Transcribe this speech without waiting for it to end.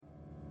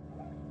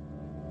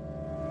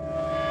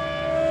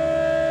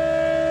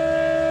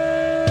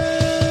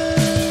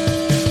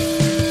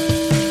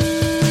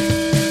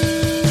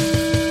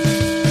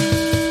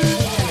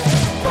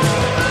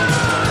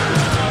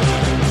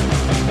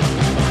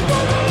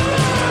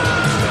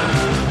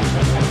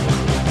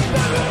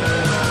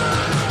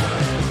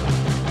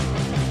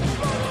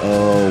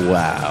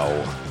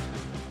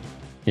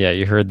Yeah,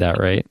 you heard that,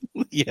 right?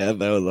 Yeah,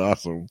 that was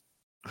awesome.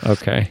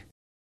 Okay.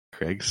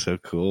 Craig's so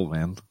cool,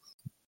 man.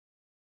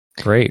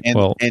 Great.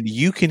 And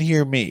you can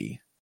hear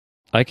me.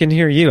 I can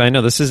hear you. I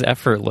know this is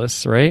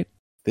effortless, right?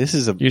 This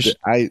is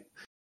I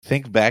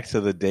think back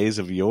to the days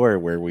of yore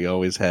where we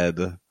always had,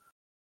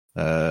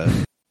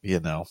 audio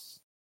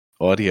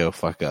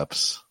fuck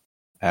ups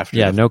after.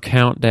 Yeah, no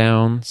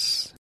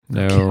countdowns.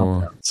 No.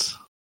 Countdowns.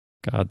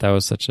 God, that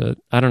was such a.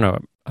 I don't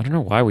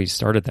know why we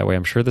started that way.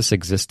 I'm sure this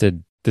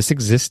existed. This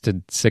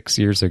existed 6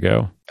 years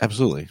ago.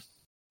 Absolutely.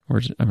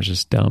 I'm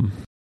just dumb.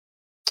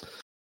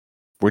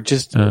 We're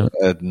just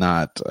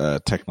not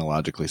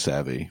technologically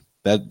savvy.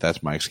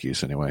 That's my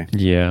excuse anyway.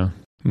 Yeah.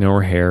 No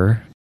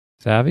hair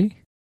savvy?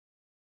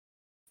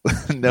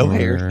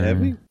 Hair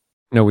savvy?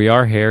 No, we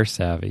are hair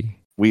savvy.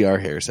 We are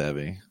hair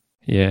savvy.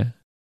 Yeah.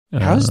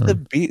 How's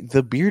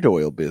the beard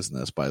oil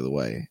business, by the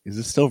way? Is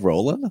it still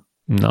rolling?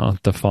 No,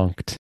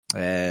 defunct.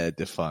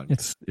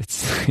 Defunct.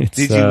 It's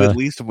Did you at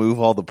least move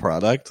all the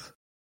product?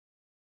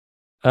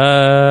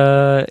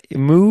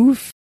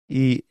 Move?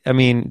 I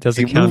mean, does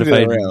it count if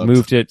I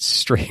moved it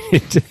straight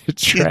into the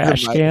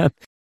trash can?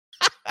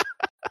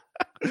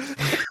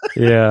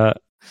 Yeah.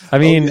 I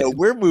mean,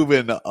 we're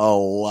moving a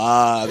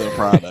lot of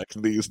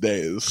product these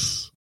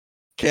days.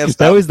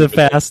 That was the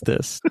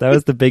fastest. That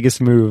was the biggest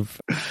move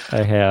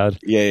I had.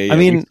 Yeah. I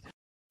mean,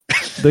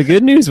 the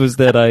good news was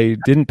that I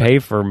didn't pay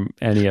for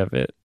any of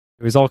it.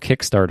 It was all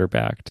Kickstarter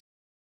backed.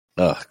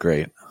 Oh,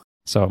 great.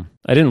 So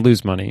I didn't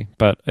lose money,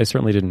 but I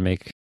certainly didn't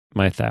make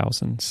my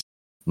thousands.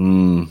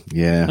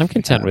 Yeah. I'm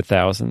content with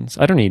thousands.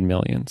 I don't need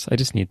millions. I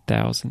just need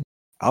thousands.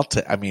 I'll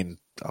take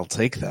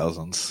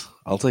thousands.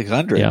 I'll take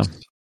hundreds. Yeah.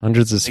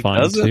 Hundreds is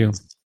fine dozens.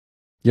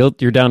 too.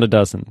 You're down to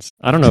dozens.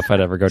 I don't know if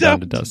I'd ever go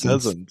down to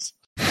dozens.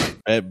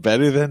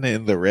 Better than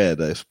in the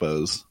red, I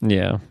suppose.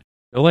 Yeah.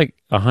 I feel like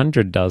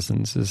 100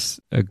 dozens is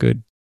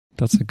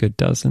that's a good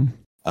dozen.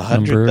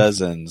 100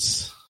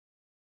 dozens.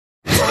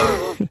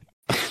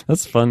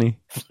 That's funny.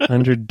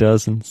 100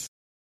 dozens.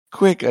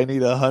 Quick, I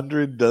need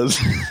 100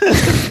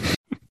 dozens.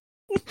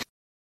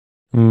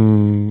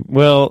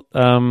 Well,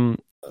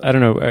 I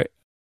don't know.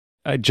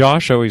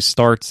 Josh always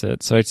starts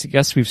it, so I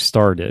guess we've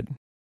started.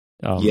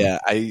 Yeah,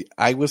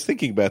 I was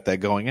thinking about that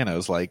going in. I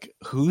was like,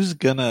 who's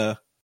gonna?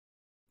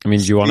 I mean,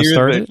 do you want to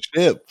start it?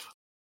 Ship?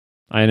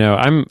 I know.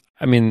 I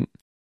mean,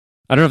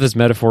 I don't know if this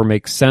metaphor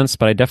makes sense,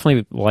 but I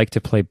definitely like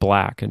to play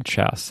black in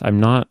chess. I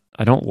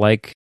don't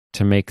like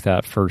to make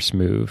that first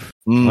move.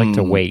 I like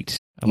to wait.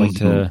 I like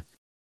to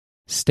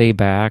stay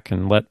back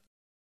and let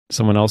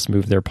someone else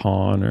move their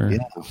pawn. Or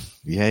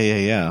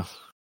yeah.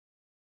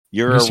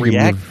 You're a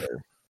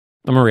reactor.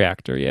 I'm a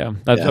reactor. Yeah.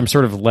 I'm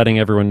sort of letting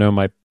everyone know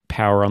my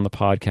power on the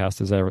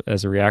podcast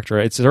as a reactor.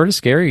 It's sort of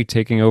scary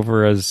taking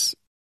over as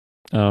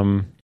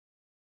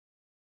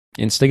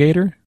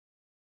instigator.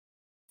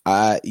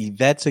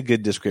 That's a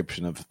good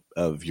description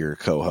of your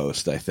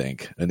co-host. I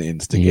think an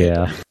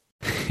instigator. Yeah.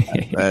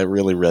 That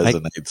really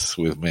resonates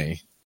with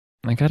me.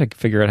 I got to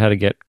figure out how to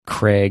get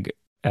Craig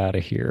out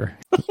of here.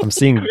 I'm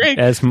seeing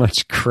as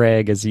much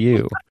Craig as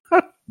you.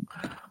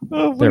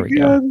 Oh there we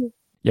go.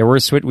 Yeah,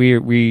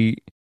 we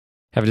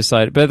have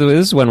decided. By the way,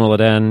 this is when will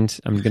it end?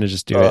 I'm going to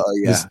just do it.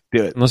 Yeah,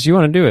 do it. Unless you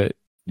want to do it.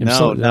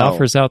 No. The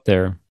offer's out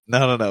there.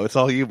 No. It's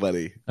all you,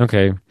 buddy.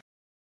 Okay.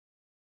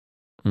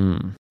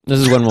 This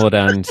is when will it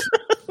end?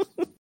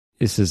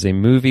 This is a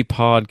movie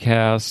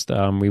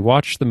podcast. We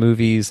watch the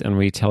movies and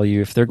we tell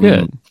you if they're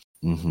good.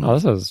 Mm-hmm. Oh,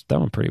 that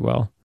went pretty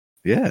well.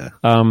 Yeah.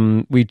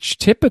 We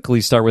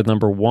typically start with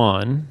number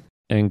 1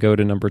 and go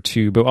to number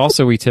 2, but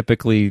also we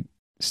typically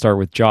start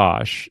with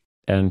Josh.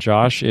 And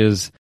Josh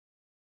is,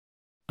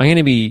 I'm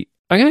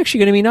actually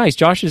going to be nice.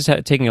 Josh is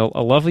taking a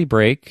lovely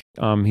break.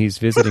 He's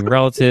visiting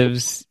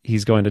relatives.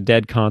 He's going to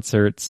Dead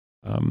concerts.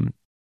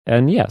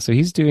 And yeah, so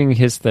he's doing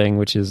his thing,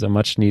 which is a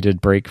much needed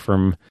break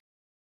from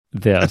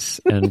this.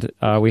 And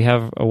we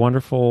have a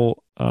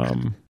wonderful, I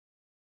don't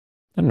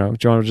know,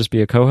 do you want to just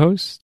be a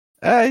co-host?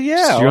 Yeah. Do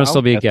you want to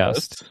still be a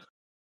guest? Host.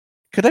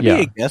 Could I be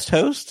a guest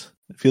host?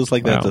 It feels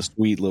like that's a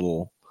sweet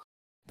little.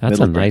 That's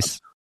a nice.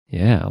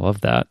 Yeah, I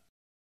love that.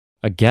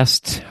 A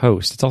guest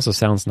host. It also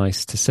sounds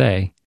nice to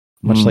say.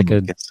 Much like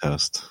a guest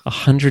host.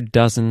 100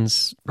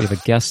 dozens. We have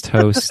a guest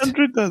host.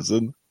 100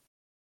 dozen.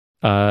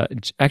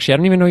 Actually, I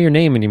don't even know your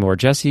name anymore.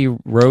 Jesse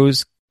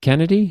Rose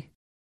Kennedy?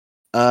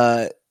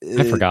 I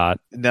forgot.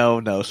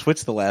 No.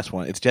 Switch the last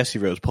one. It's Jesse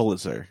Rose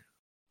Pulitzer.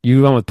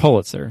 You went with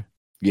Pulitzer.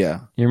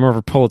 Yeah. You're more of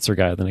a Pulitzer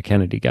guy than a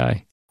Kennedy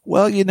guy.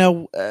 Well,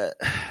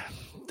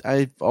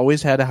 I've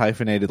always had a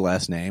hyphenated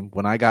last name.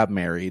 When I got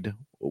married,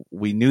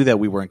 we knew that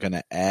we weren't going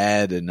to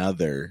add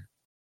another.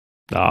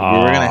 We were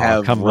going to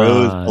have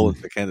Rose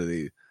Pulitzer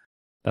Kennedy.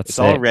 It's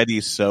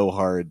already so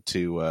hard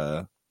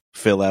to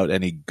fill out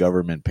any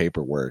government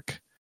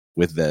paperwork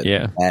with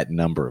that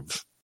number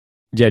of.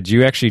 Yeah,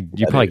 you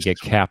probably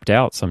get capped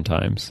out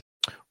sometimes.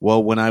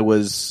 Well, when I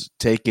was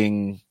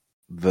taking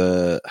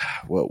the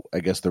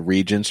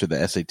Regents or the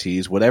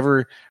SATs,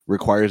 whatever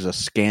requires a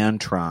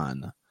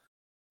Scantron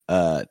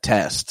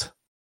test,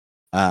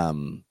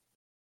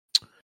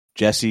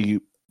 Jesse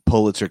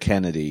Pulitzer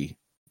Kennedy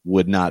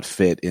would not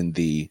fit in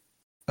the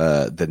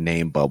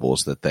name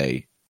bubbles that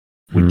they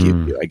would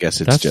give you. I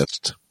guess it's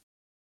just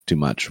too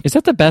much. Is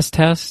that the best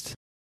test?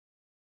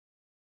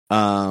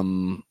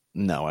 No,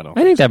 I don't.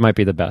 I think that might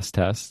be the best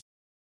test.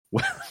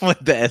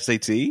 What, the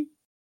SAT?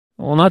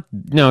 Well,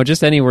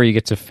 just anywhere you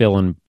get to fill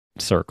in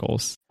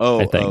circles.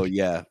 Oh,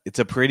 yeah. It's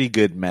a pretty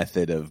good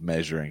method of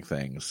measuring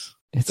things.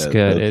 It's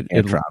good.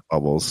 It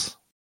bubbles.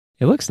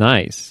 It looks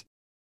nice.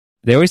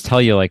 They always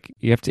tell you like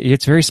you have to.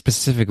 It's very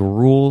specific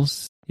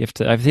rules. You have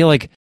to. I feel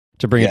like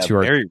to bring it to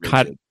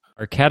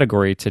our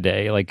category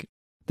today. Like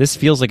this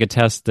feels like a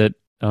test that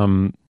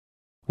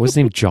what's his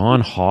name? John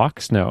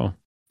Hawkes? No.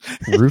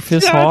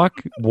 Rufus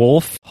Hawk?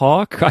 Wolf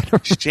Hawk? I don't know.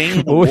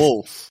 Shane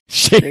Wolf.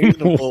 Shane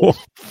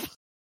Wolf.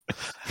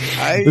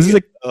 This is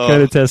the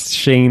kind of test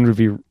Shane would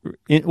be.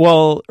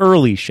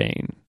 Early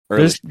Shane.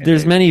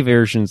 There's many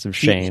versions of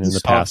Shane in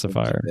the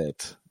pacifier.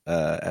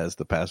 As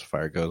the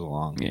pacifier goes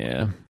along.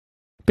 Yeah.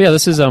 But yeah,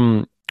 this is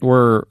I'm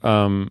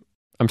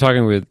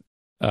talking with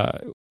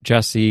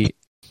Jesse.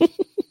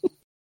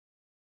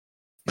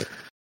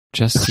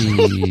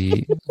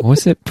 Jesse,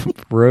 what's it?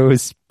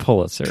 Rose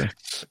Pulitzer.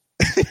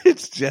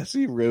 It's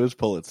Jesse Rose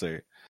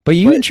Pulitzer. But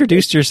you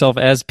introduced yourself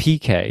as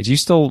PK. Do you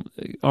still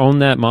own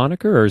that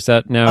moniker, or is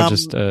that now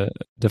just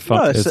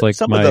defunct? It's like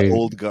my of the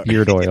old guard.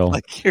 Beard oil.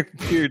 Like your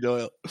beard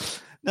oil.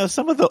 No,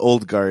 some of the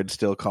old guard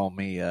still call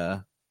me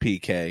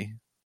PK.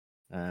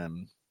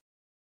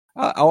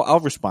 I'll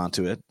respond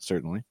to it,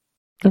 certainly.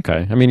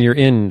 Okay. I mean, you're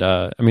in.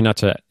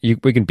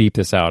 We can beep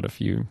this out if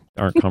you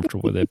aren't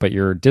comfortable with it. But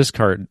your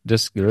discard.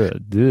 This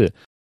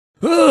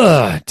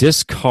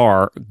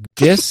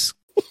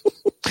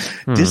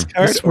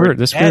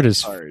word is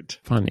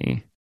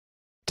funny.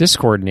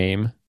 Discord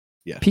name.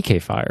 Yeah.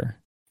 PK Fire.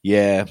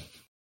 Yeah.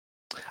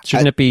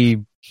 Shouldn't it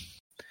be?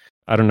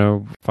 I don't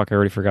know. Fuck, I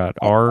already forgot.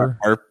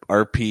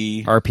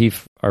 RP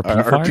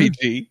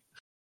RPG.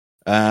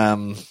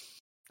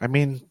 I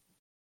mean,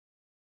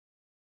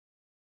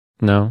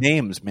 no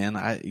names, man.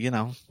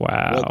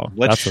 Wow.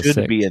 What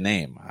should be a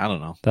name? I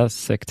don't know. That's a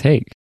sick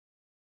take.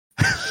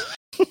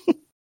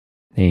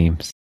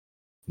 Names,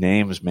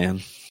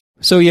 man.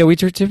 So yeah, we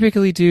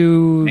typically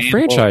do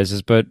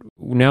franchises, but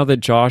now that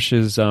Josh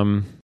is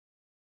gone,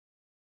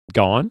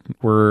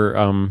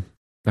 we're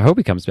I hope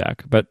he comes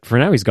back, but for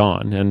now he's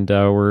gone, and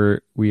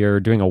we are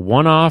doing a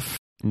one-off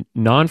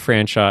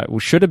non-franchise.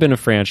 Should have been a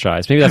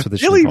franchise. Maybe that's what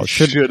this really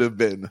should have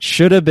been.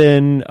 Should have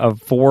been a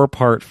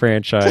 4-part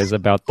franchise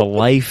about the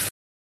life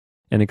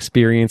and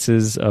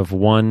experiences of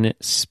one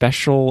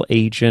special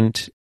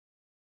agent.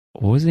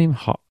 What was his name?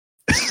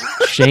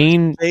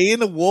 Shane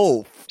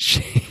Wolf.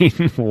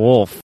 Shane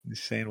Wolf.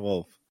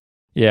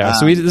 Yeah.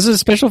 So this is a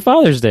special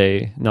Father's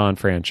Day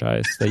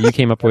non-franchise that you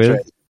came up with.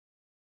 Right.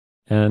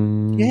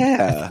 And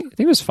yeah, I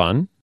think it was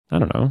fun. I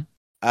don't know.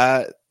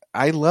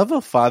 I love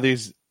a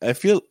Father's. I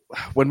feel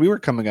when we were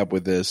coming up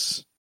with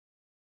this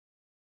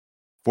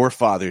for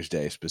Father's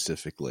Day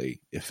specifically,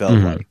 it felt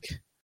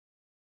like.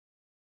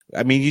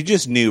 I mean, you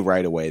just knew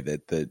right away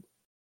that the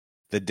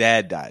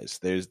dad dies.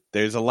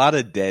 There's a lot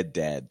of dead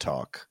dad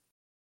talk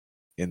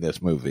in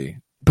this movie.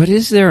 But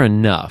is there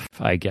enough?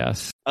 I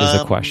guess is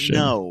the question.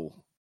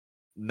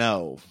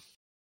 No.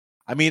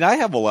 I mean, I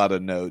have a lot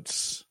of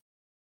notes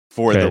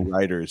for the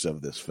writers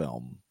of this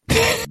film.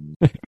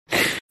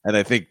 And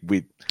I think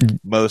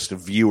most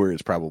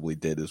viewers probably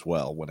did as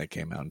well when it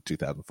came out in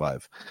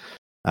 2005.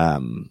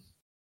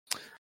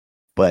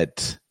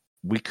 But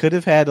we could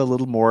have had a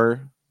little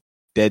more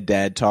dead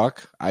dad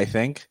talk, I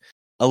think.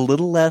 A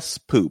little less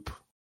poop.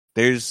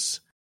 There's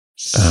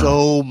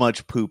so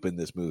much poop in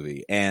this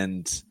movie,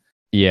 and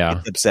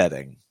it's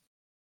upsetting.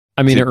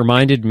 I mean, it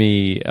reminded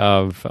me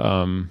of...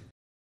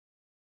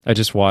 I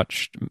just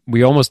watched...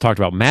 We almost talked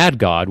about Mad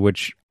God,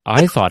 which...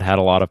 I thought had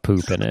a lot of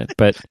poop in it,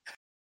 but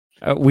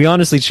we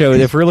honestly chose,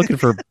 if we're looking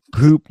for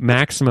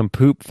maximum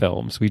poop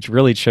films, we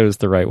really chose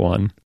the right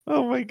one.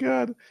 Oh my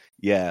God.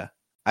 Yeah.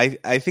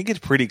 I think it's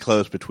pretty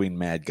close between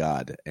Mad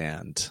God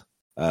and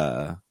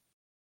the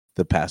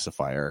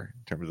pacifier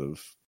in terms of,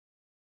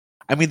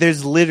 I mean,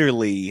 there's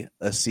literally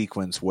a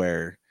sequence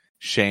where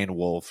Shane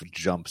Wolf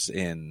jumps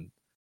in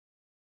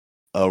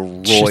a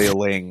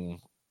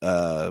roiling,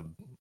 an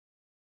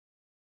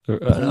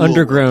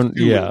underground,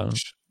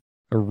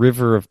 a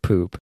river of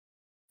poop.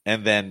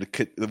 And then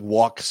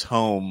walks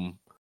home.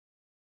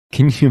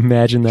 Can you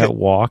imagine that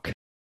walk?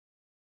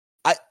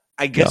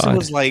 I guess it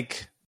was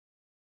like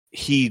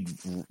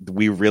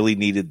we really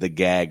needed the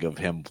gag of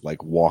him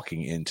like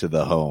walking into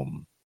the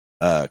home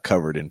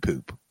covered in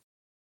poop.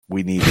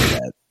 We needed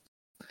that.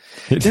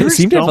 There were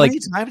so many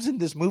times in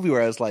this movie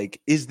where I was like,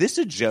 is this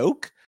a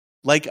joke?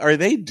 Like, are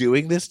they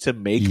doing this to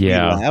make me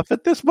laugh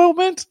at this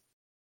moment?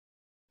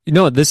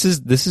 No, this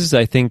is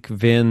I think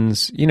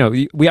Vin's. You know,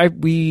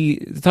 we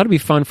thought it'd be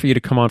fun for you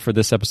to come on for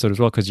this episode as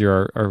well because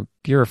you're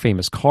a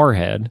famous car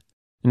head,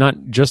 not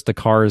just the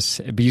cars.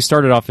 But you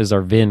started off as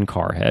our Vin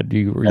car head.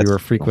 You were a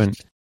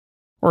frequent,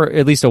 or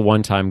at least a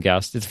one-time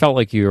guest. It felt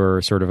like you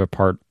were sort of a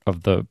part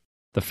of the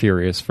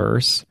Furious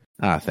verse.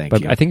 Thank you.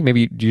 But I think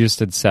maybe you just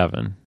did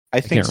 7.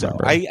 I think so.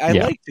 I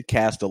like to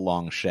cast a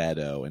long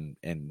shadow, and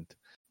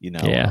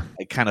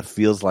it kind of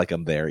feels like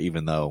I'm there,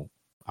 even though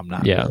I'm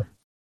not. Yeah. There.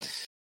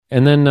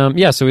 And then,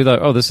 so we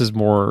thought,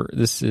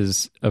 this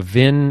is a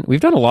Vin. We've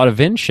done a lot of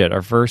Vin shit.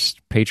 Our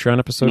first Patreon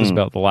episode is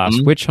about The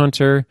Last Witch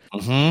Hunter.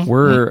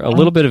 We're a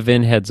little bit of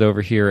Vin heads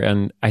over here.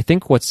 And I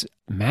think what's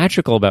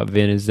magical about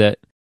Vin is that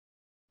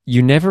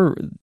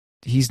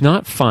he's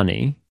not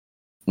funny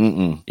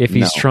if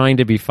he's trying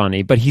to be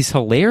funny, but he's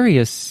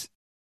hilarious.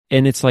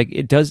 And it's like,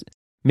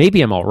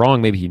 maybe I'm all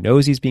wrong. Maybe he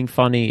knows he's being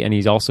funny, and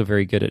he's also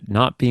very good at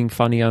not being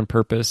funny on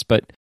purpose.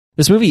 But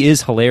this movie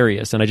is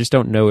hilarious, and I just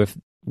don't know if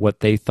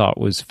what they thought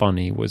was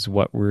funny was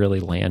what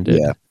really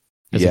landed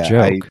as a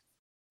joke.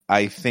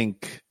 I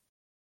think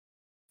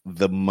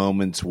the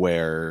moments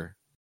where,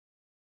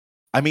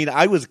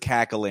 I was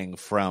cackling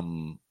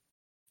from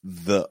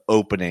the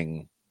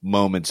opening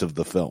moments of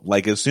the film.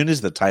 Like, as soon as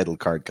the title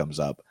card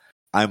comes up,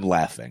 I'm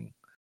laughing.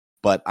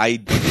 But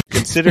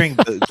considering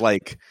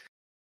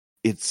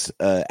it's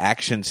an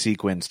action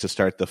sequence to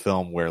start the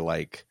film where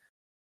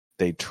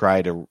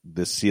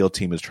the SEAL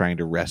team is trying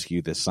to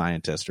rescue this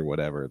scientist or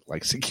whatever,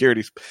 like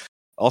security.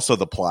 Also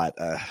the plot.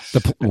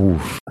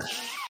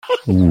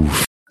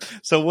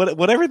 So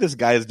whatever this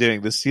guy is doing,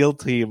 the SEAL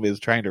team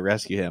is trying to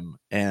rescue him.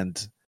 And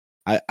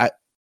that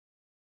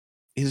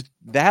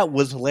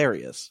was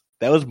hilarious.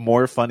 That was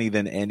more funny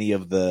than any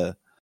of the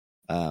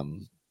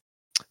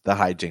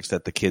hijinks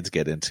that the kids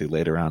get into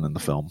later on in the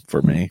film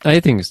for me. I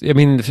think,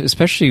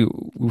 especially,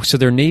 so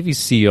they're Navy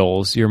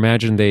SEALs. You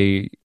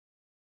imagine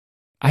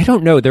I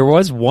don't know. There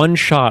was one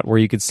shot where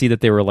you could see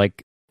that they were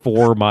like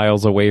 4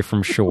 miles away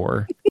from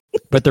shore,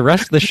 but the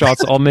rest of the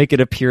shots all make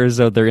it appear as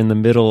though they're in the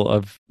middle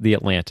of the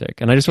Atlantic.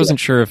 And I just wasn't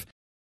sure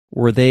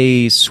were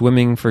they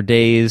swimming for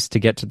days to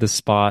get to the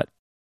spot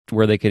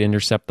where they could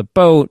intercept the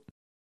boat.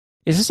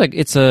 It's just like,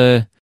 it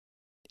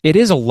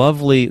is a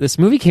lovely, this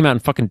movie came out in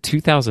fucking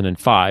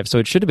 2005, so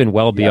it should have been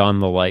well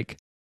beyond the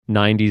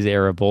 90s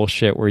era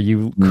bullshit where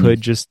you could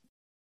just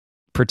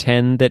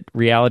pretend that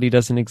reality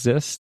doesn't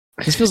exist.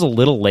 This feels a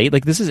little late.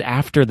 Like, this is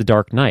after The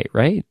Dark Knight,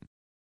 right?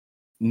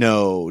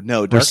 No.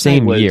 Dark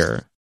same Knight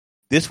year.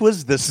 This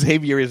was the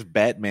same year as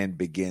Batman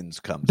Begins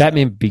comes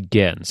Batman out.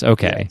 Begins,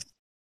 okay.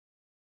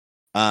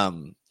 Yes.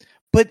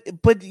 But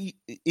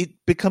it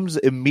becomes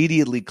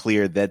immediately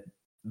clear that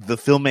the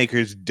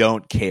filmmakers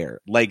don't care.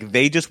 Like,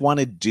 they just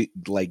want to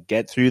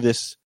get through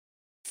this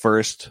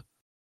first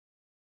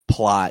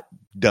plot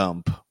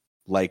dump,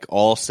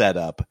 all set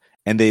up,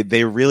 and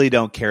they really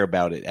don't care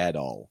about it at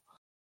all.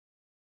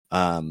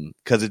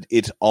 Because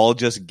it's all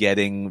just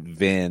getting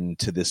Vin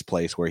to this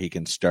place where he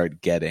can start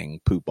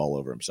getting poop all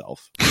over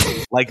himself.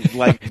 like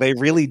they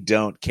really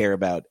don't care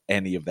about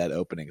any of that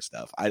opening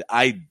stuff.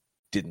 I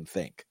didn't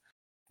think,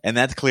 and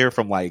that's clear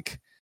from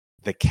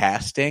the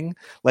casting.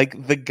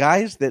 The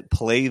guys that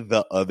play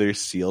the other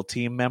SEAL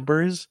team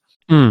members,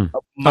 oh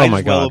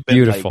my god,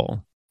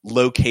 beautiful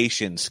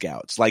location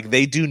scouts.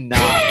 They do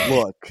not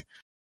look.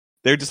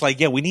 They're just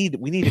we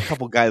need a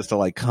couple guys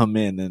to come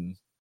in and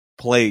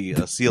play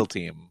a SEAL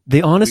team.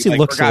 They honestly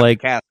looked like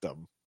cast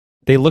them.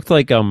 They looked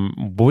like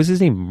what was his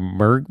name?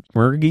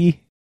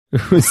 Murgy?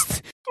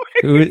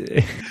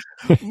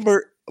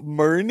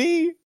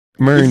 Murney?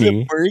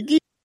 Murney.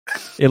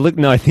 It looked,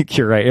 no, I think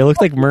you're right. It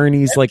looked like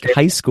Murney's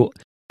high school.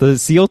 The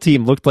SEAL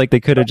team looked like they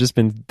could have just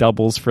been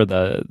doubles for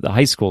the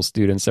high school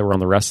students that were on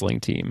the wrestling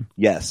team.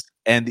 Yes,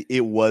 and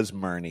it was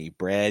Murney.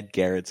 Brad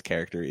Garrett's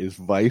character is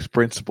Vice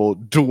Principal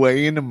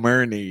Dwayne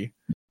Murney.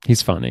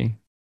 He's funny.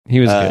 He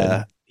was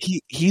good.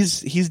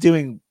 He's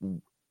doing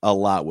a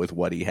lot with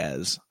what he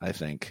has, I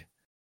think.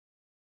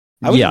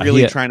 I was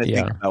really trying to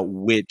think about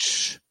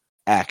which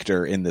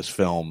actor in this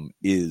film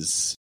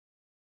is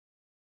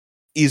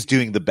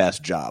doing the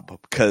best job,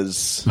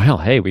 because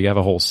hey, we have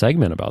a whole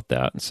segment about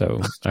that, so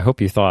I hope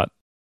you thought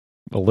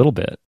a little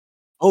bit.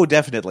 Oh,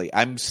 definitely.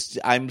 I'm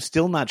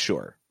still not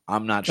sure.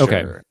 I'm not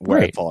sure where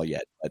I fall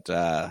yet, but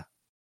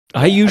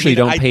I usually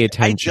don't pay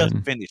attention. I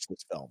just finished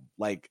this film.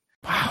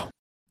 Wow.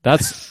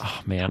 That's,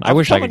 man, I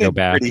wish I could go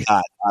back. Pretty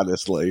hot,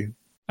 honestly.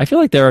 I feel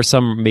like there are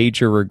some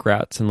major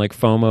regrets, and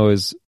FOMO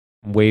is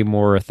way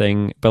more a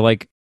thing,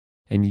 but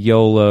and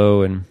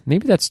YOLO, and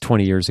maybe that's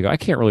 20 years ago. I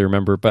can't really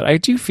remember, but I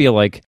do feel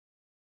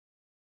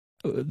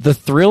the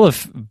thrill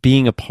of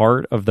being a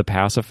part of the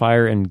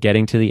pacifier and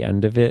getting to the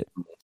end of it.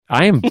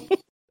 I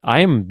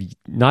am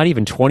not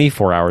even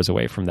 24 hours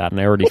away from that,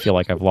 and I already feel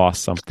like I've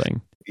lost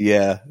something.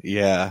 Yeah.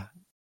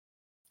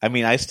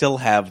 I still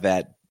have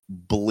that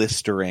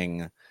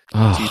blistering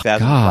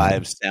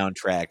 2005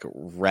 soundtrack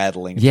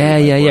rattling.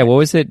 Yeah. What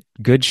was it?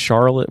 Good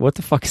Charlotte. What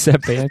the fuck is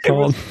that band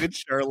called? Good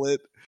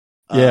Charlotte.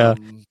 Yeah,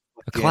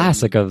 a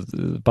classic of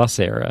the bus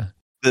era.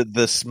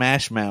 The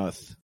Smash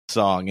Mouth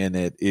song in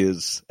it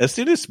is, as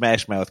soon as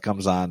Smash Mouth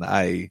comes on,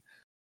 I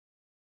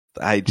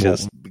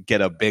just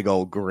get a big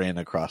old grin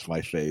across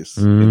my face.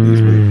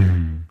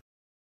 A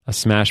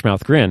Smash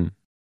Mouth grin.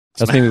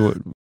 That's maybe what.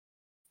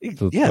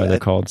 Why they're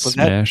called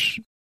Smash.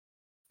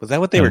 Was that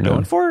what they were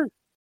going for?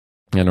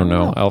 I don't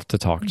know. I'll have to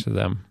talk to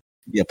them.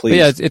 Yeah, please.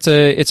 But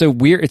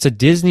yeah, it's a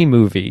Disney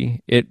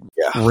movie. It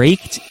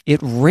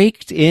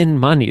raked in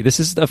money. This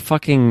is the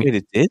fucking. Wait,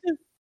 it did?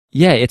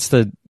 Yeah, it's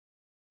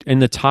in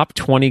the top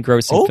 20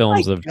 grossing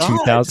films of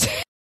 2000.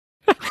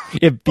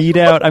 It beat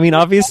out. I mean,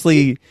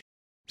 obviously,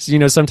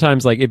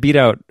 sometimes like it beat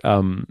out.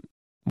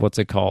 What's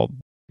it called?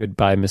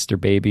 Goodbye, Mr.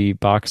 Baby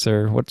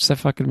Boxer. What's that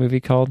fucking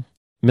movie called? $1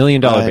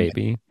 Million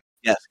Baby.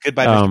 Yes,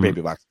 Goodbye, Mr.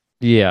 Baby Boxer.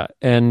 Yeah,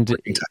 and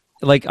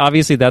like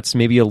obviously that's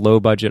maybe a low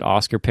budget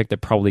Oscar pick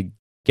that probably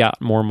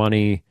got more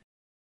money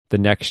the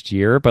next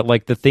year, but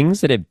like the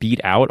things that it beat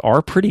out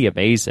are pretty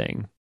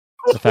amazing.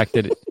 The fact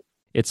that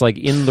it's like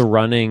in the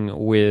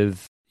running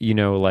with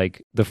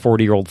like The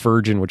 40-Year-Old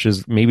Virgin, which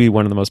is maybe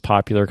one of the most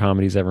popular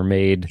comedies ever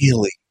made.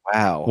 Really?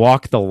 Wow.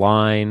 Walk the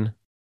Line.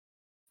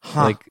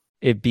 Like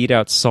it beat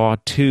out Saw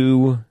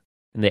 2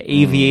 and The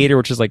Aviator,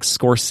 which is like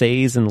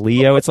Scorsese and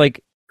Leo. It's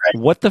like,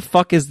 what the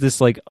fuck is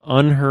this like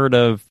unheard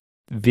of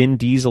Vin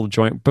Diesel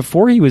joint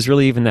before he was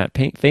really even that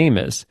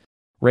famous,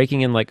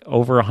 raking in like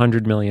over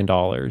 $100 million.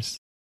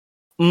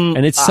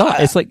 And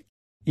it's like,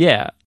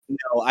 yeah.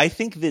 No, I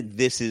think that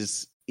this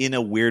is, in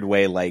a weird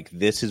way, like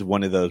this is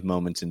one of those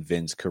moments in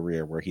Vin's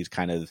career where he's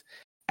kind of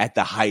at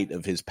the height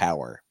of his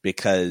power,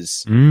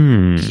 because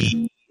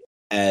he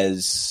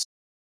has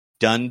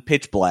done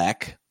Pitch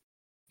Black,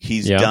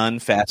 he's done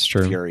Fast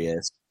and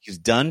Furious, he's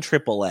done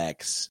Triple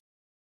X.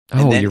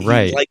 Oh, you're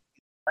right. Like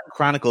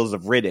Chronicles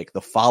of Riddick,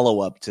 the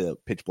follow up to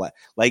Pitch Black.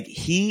 Like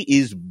he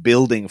is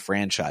building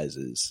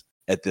franchises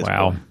at this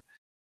point.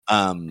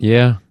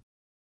 Yeah.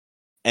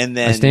 And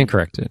then I stand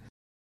corrected.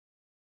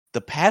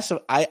 The passive,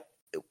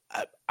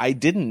 I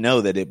didn't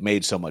know that it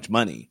made so much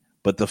money,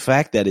 but the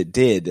fact that it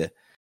did,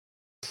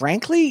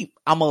 frankly,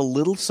 I'm a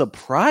little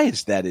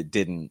surprised that it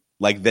didn't,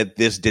 like that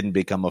this didn't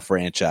become a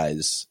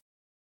franchise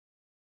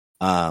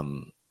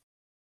tentpole,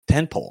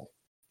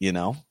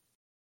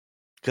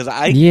 because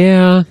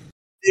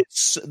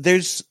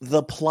there's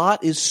the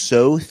plot is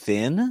so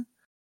thin,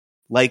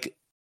 like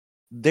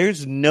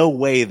there's no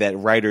way that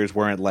writers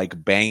weren't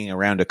like banging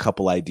around a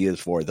couple ideas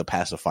for The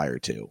Pacifier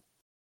 2.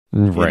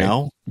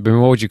 Right. But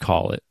what would you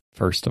call it,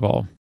 first of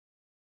all?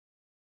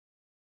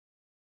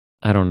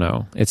 I don't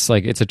know. It's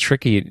like, it's a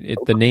tricky,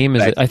 the name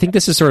is, I think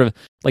this is sort of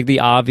like the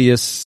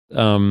obvious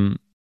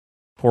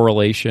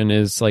correlation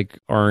is like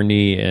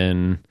Arnie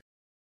and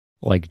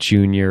like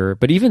Junior,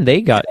 but even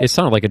they it's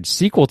not like a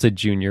sequel to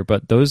Junior,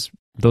 but those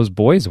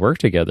boys work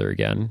together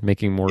again,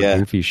 making more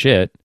goofy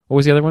shit. What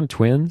was the other one?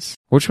 Twins?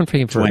 Which one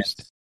came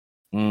first?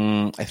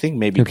 I think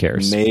maybe. Who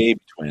cares? Maybe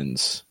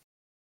Twins.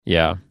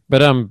 Yeah,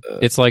 but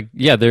it's like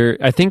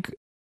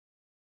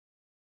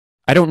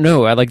I don't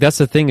know. That's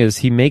the thing is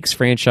he makes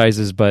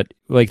franchises, but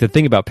like the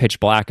thing about Pitch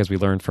Black, as we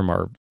learned from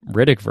our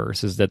Riddick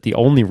verse, is that the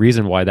only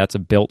reason why that's a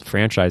built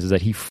franchise is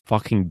that he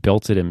fucking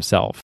built it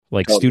himself.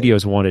 Like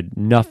studios wanted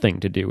nothing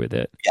to do with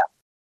it. Yeah,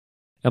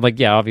 and like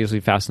obviously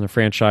Fast in the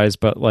franchise,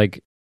 but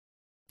like,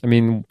 I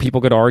mean,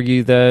 people could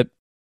argue that,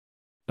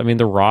 I mean,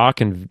 The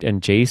Rock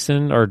and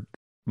Jason are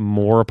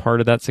more a part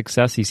of that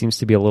success. He seems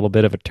to be a little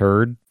bit of a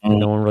turd.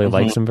 No one really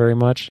likes him very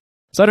much.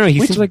 So I don't know. He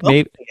seems like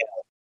maybe.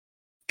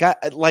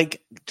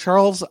 Like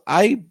Charles,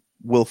 I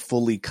will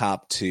fully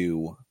cop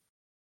to.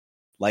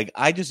 Like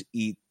I just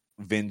eat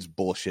Vin's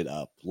bullshit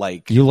up.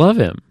 Like you love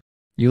him.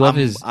 You love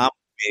his. I'm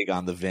big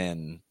on the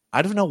Vin.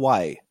 I don't know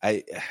why.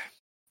 Maybe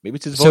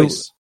it's his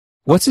voice.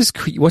 What's his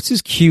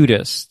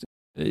cutest?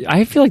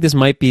 I feel like this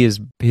might be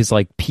his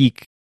like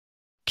peak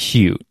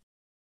cute.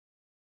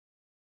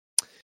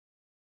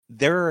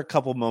 There are a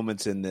couple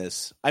moments in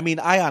this. I mean,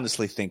 I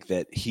honestly think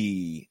that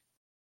he,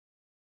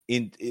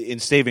 in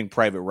Saving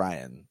Private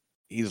Ryan,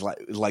 he's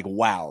like,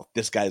 wow,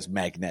 this guy's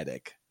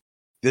magnetic.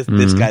 This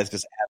guy's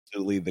just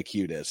absolutely the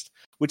cutest,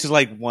 which is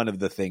like one of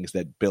the things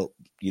that broke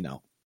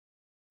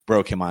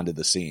him onto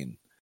the scene.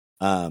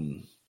 I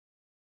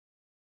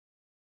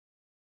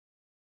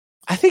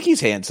think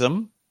he's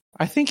handsome.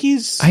 I think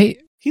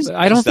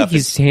I don't think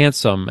he's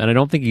handsome, and I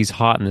don't think he's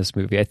hot in this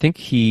movie. I think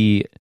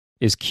he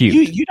is cute.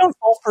 You don't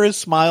fall for his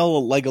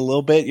smile like a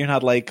little bit? You're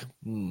not like,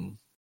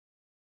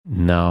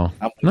 No,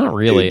 not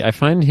really. Dude. I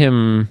find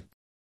him,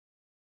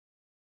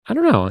 I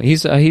don't know.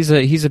 He's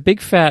a big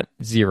fat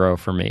zero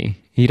for me.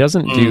 He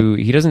doesn't do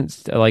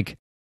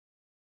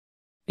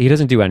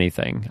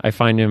anything. I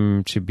find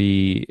him to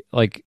be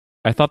like,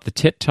 I thought the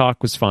tit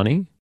talk was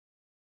funny.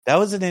 That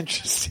was an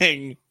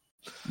interesting.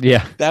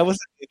 Yeah, that was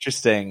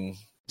interesting.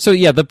 So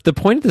yeah, the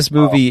point of this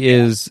movie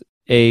is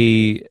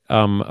a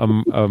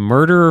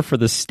murderer for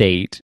the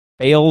state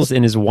fails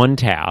in his one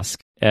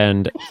task,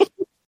 and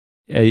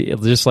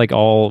just like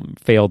all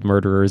failed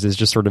murderers, is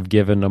just sort of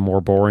given a more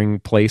boring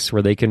place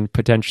where they can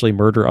potentially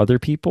murder other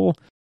people.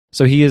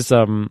 So he is.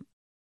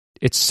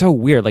 It's so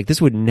weird. Like this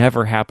would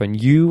never happen.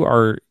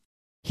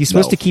 He's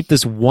supposed to keep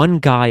this one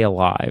guy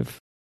alive.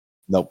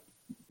 Nope.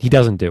 He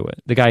doesn't do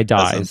it. The guy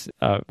dies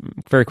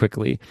very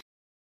quickly.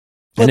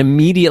 And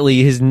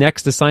immediately his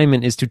next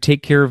assignment is to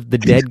take care of the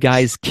dead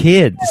guy's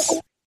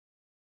kids.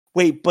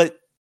 Wait, but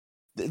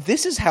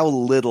this is how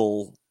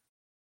little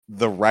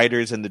the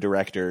writers and the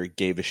director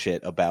gave a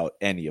shit about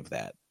any of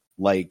that.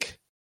 like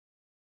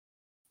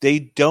they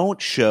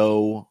don't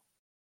show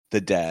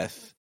the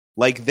death.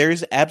 Like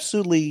there's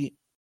absolutely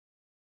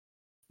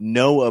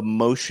no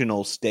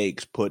emotional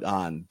stakes put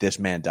on this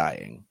man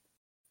dying,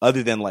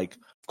 other than like,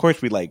 of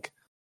course, we like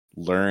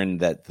learn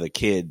that the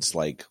kids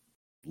like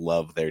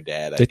love their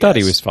dad. They thought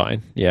he was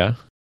fine. Yeah,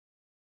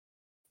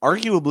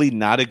 arguably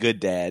not a good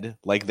dad.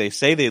 Like they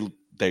say they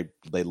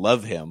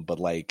love him, but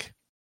like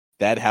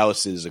that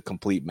house is a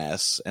complete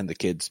mess, and the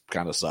kids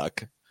kind of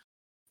suck.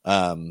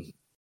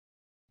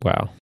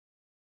 Wow.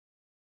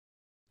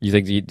 Do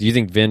you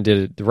think Vin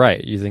did it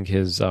right? You think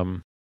his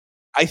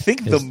I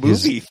think the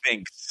movie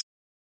thinks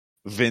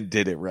Vin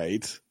did it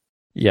right.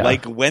 Yeah.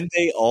 Like when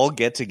they all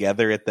get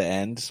together at the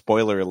end,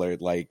 spoiler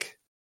alert, like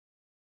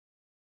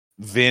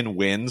Vin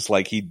wins,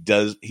 like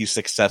he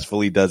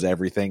successfully does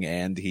everything,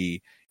 and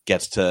he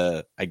gets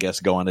to, I guess,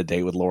 go on a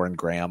date with Lauren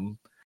Graham.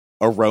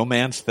 A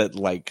romance that,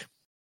 like,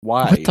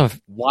 why?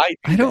 Why do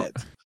I don't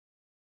that?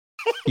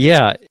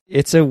 Yeah,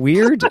 it's a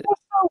weird so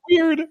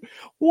weird.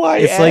 Why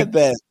it's add like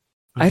that?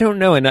 I don't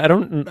know, and I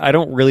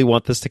don't really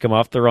want this to come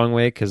off the wrong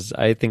way, because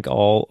I think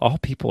all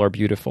people are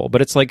beautiful,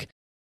 but it's like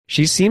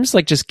she seems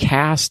like just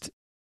cast.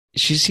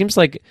 She seems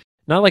like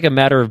not like a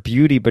matter of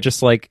beauty, but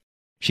just like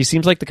she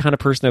seems like the kind of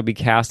person that would be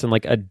cast in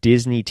like a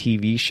Disney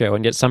TV show,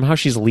 and yet somehow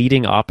she's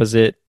leading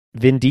opposite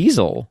Vin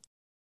Diesel.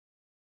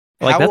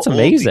 Like, that's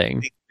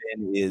amazing.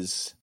 Vin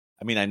is,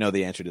 I mean, I know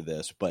the answer to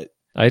this, but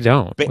I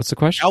don't. What's the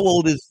question? How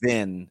old is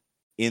Vin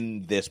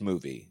in this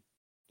movie?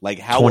 Like,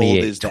 how old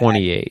is that?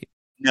 28.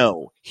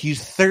 No,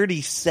 he's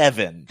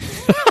 37.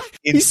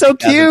 He's so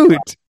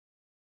cute.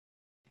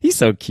 He's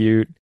so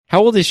cute.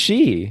 How old is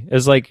she?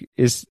 Is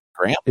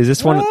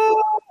this one?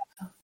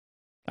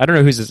 I don't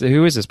know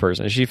who is this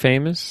person. Is she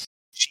famous?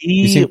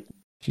 She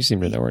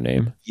seemed to know her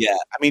name. Yeah,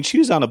 I mean, she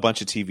was on a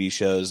bunch of TV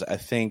shows. I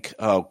think.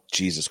 Oh,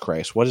 Jesus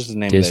Christ! What is the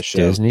name of that show?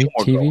 Disney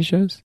TV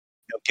shows.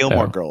 No,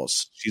 Gilmore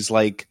Girls. She's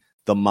like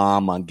the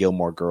mom on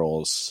Gilmore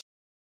Girls,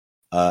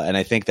 and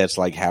I think that's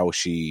like how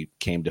she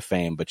came to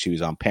fame. But she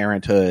was on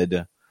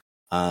Parenthood,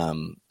 a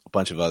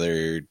bunch of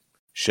other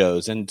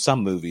shows, and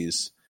some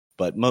movies,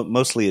 but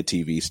mostly a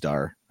TV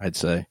star, I'd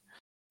say.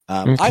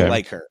 Okay. I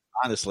like her,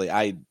 honestly.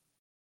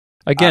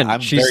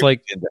 She's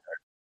like into her.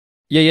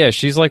 Yeah,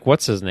 she's like,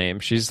 what's his name?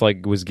 She's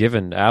like was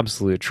given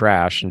absolute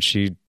trash, and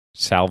she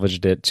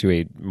salvaged it to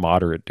a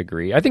moderate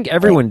degree. I think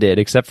everyone did,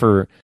 except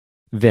for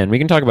Vin. We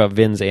can talk about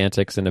Vin's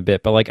antics in a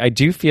bit, but like I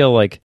do feel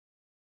like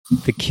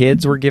the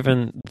kids were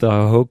given the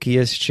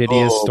hokiest,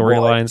 shittiest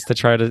storylines to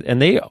try to,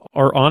 and they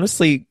are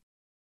honestly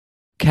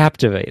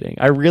captivating.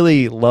 I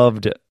really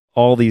loved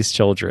all these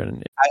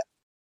children.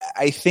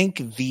 I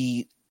think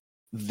the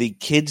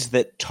kids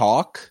that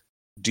talk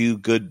do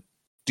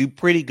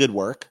pretty good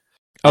work.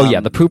 Oh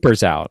yeah, the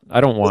pooper's out. I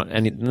don't want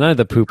any. None of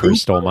the poopers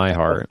stole my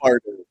heart.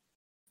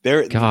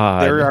 There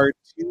are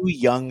two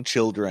young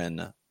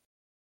children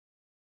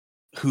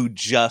who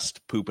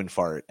just poop and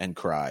fart and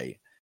cry,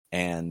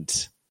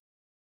 and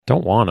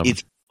don't want them.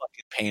 It's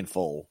fucking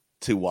painful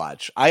to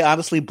watch. I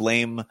honestly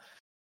blame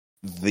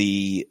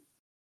the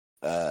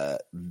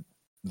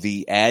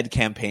ad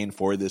campaign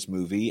for this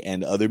movie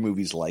and other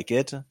movies like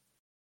it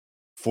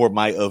for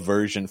my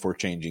aversion for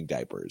changing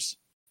diapers.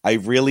 I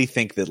really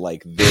think that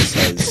like this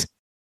has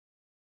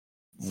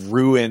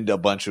ruined a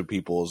bunch of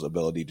people's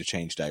ability to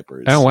change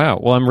diapers. Oh wow!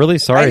 Well, I'm really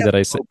sorry that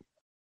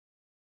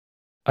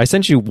I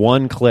sent you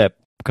one clip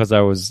because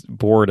I was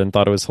bored and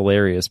thought it was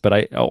hilarious.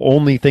 But the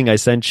only thing I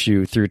sent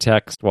you through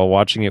text while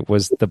watching it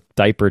was the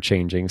diaper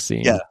changing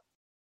scene. Yeah.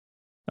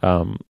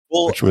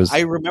 Which was, I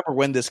remember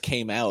when this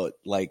came out.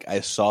 Like I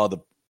saw the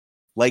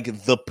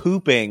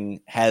pooping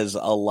has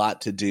a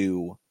lot to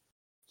do.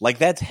 Like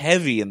that's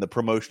heavy in the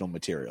promotional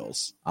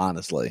materials.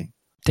 Honestly.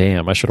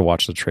 Damn, I should have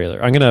watched the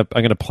trailer. I'm gonna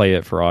play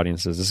it for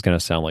audiences. This is gonna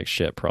sound like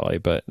shit probably,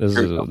 but this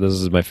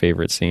is my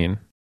favorite scene.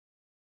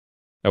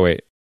 Oh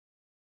wait.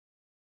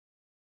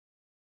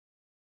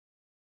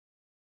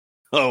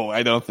 Oh,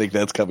 I don't think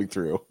that's coming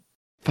through.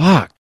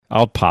 Fuck.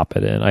 I'll pop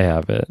it in. I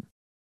have it.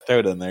 Throw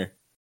it in there.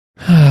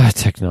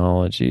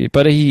 Technology.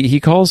 But he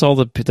calls all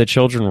the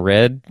children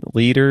red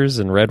leaders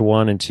and red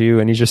 1 and 2,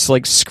 and he's just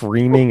like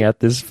screaming at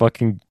this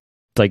fucking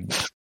like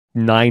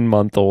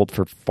 9-month-old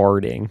for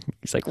farting.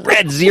 He's like,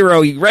 red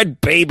 0, you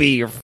red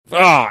baby.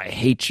 I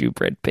hate you,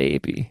 red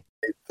baby.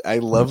 I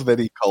love that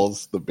he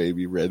calls the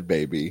baby red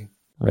baby.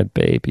 Red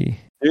baby.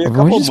 There are a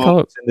couple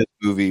moments in this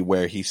movie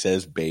where he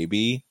says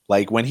baby.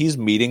 Like when he's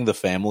meeting the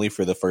family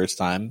for the first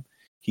time,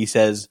 he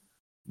says,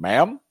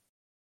 ma'am?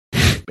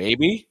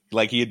 Baby?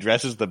 Like he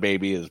addresses the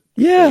baby as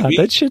baby.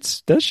 that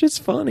shit's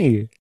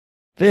funny.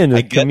 Vin,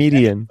 a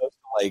comedian. To,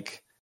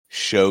 like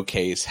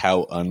showcase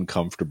how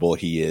uncomfortable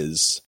he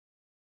is.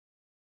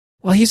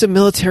 Well, he's a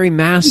military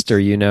master,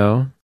 you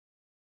know.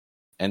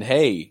 And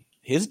hey,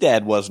 his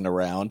dad wasn't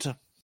around.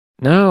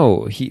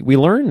 No, we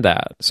learned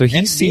that. So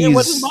he sees. Neither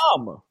was his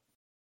mom.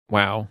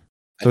 Wow.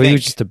 So he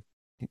was just a.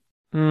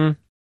 Who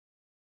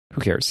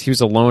cares? He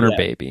was a loner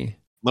baby.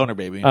 Loner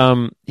baby.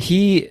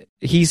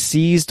 He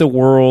sees the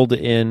world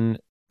in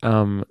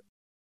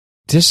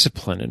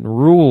discipline and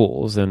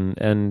rules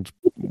and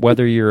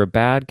whether you're a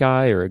bad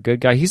guy or a good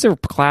guy. He's a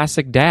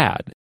classic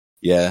dad.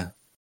 Yeah.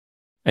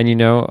 And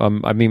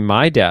I mean,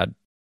 my dad,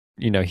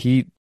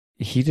 he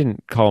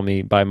didn't call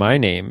me by my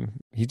name.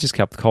 He just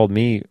called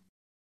me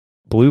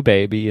Blue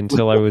Baby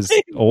until I was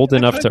old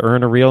enough to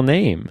earn a real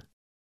name.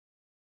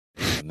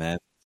 Man,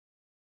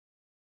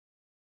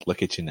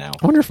 look at you now.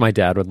 I wonder if my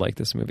dad would like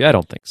this movie. I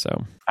don't think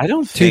so. I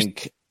don't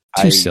think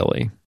too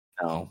silly.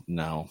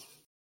 No.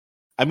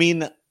 I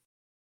mean,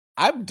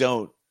 I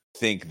don't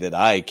think that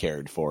I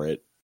cared for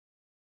it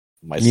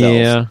myself.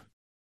 Yeah.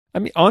 I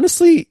mean,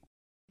 honestly,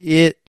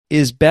 it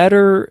is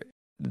better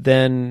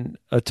than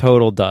a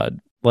total dud.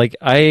 Like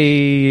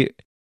I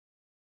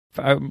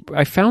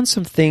found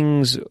some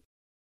things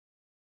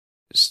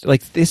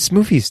like this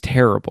movie's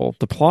terrible.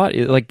 The plot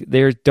is like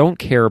they don't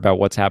care about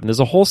what's happened. There's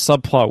a whole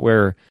subplot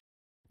where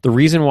the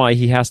reason why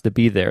he has to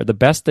be there, the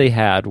best they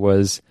had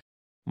was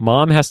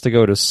mom has to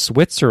go to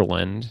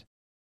Switzerland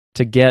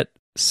to get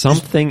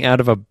something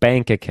out of a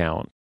bank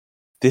account.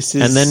 This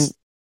is and then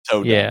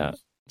so dumb.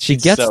 She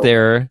gets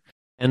there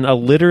and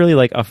literally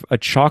like a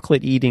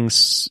chocolate eating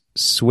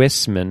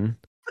Swissman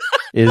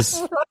is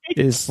right.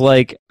 Is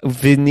like,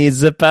 we need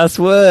the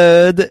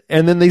password,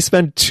 and then they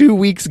spend 2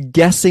 weeks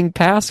guessing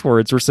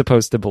passwords. We're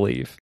supposed to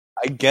believe.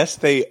 I guess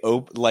they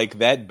like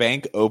that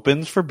bank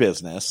opens for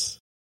business.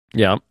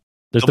 Yeah,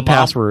 there's the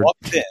password.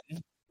 Walks in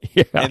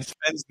and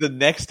spends the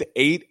next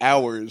 8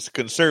 hours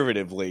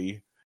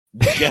conservatively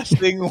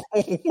guessing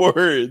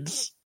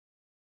words.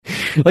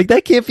 Like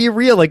that can't be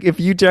real. Like if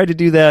you tried to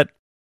do that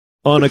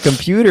on a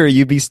computer,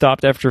 you'd be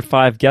stopped after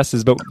 5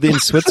 guesses. But in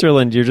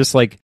Switzerland, you're just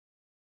like.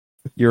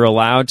 You're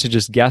allowed to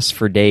just guess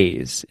for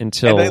days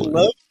until. And I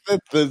love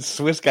that the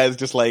Swiss guy's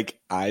just like,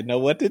 I know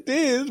what it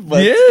is,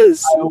 but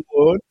yes. I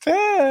won't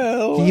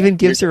tell. He even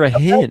gives her a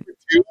hint.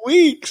 For 2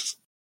 weeks.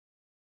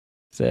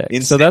 Sick.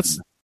 So that's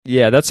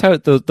how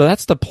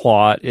that's the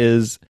plot.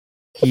 Is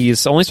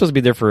he's only supposed to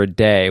be there for a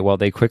day while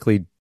they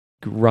quickly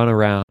run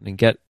around and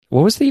get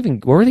what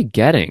were they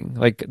getting?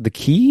 Like the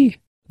key,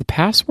 the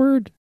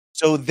password?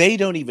 So they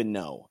don't even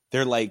know.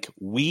 They're like,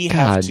 we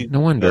have to.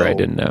 No wonder I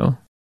didn't know.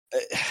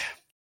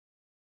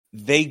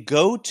 They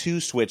go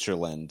to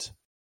Switzerland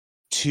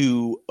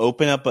to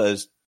open up a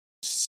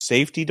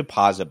safety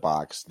deposit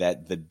box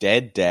that the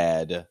dead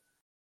dad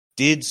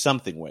did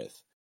something with.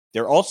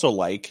 They're also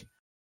like,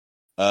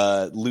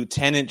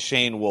 Lieutenant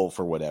Shane Wolf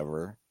or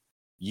whatever,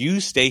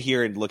 you stay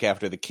here and look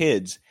after the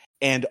kids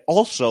and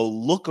also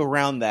look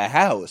around the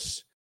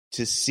house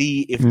to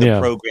see if the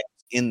program's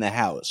in the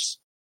house.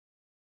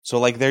 So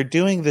like they're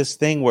doing this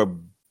thing where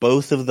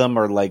both of them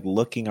are like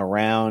looking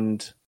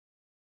around.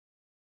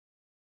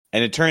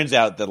 And it turns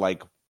out that,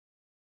 like,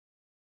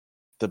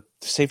 the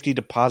safety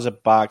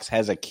deposit box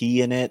has a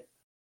key in it.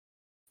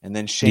 And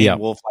then Shane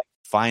Wolf, like,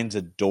 finds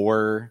a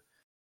door.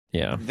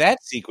 Yeah.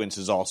 That sequence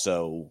is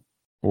also...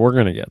 We're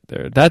going to get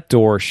there. That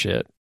door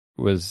shit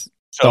was...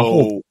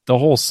 the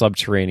whole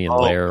subterranean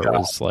layer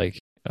was like,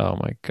 oh,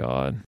 my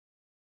God.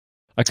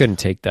 I couldn't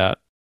take that.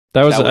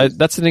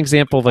 That's an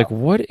example of, like,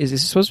 what is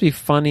this supposed to be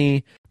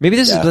funny? Maybe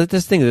this is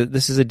this thing.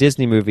 This is a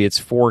Disney movie. It's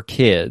for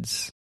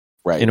kids.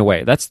 Right. In a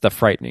way, that's the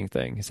frightening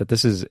thing, is that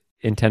this is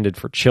intended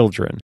for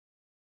children.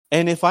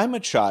 And if I'm a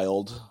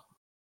child,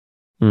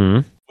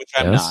 which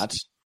I'm not,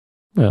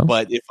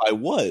 but if I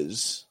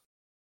was,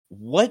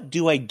 what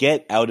do I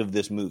get out of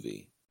this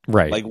movie?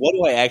 Right. Like, what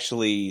do I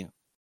actually...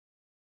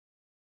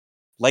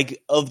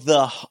 Like, of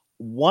the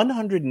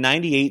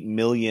 $198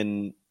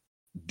 million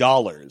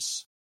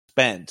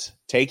spent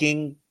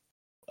taking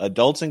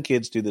adults and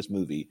kids to this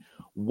movie,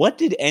 what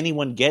did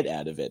anyone get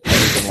out of it?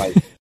 Other than, like...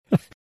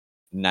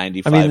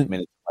 95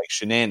 minutes like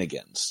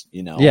shenanigans,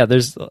 Yeah,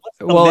 there's the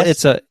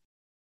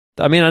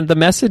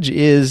message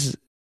is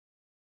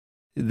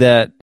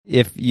that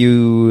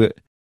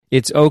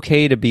it's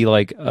okay to be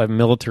like a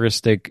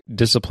militaristic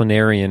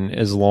disciplinarian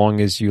as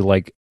long as you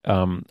like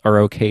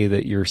are okay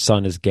that your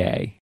son is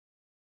gay.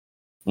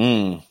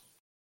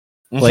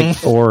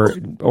 Like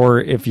or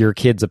if your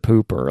kid's a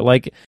pooper.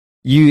 Like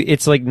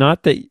it's like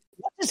not that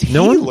what does he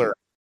learn?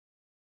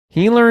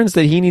 He learns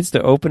that he needs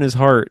to open his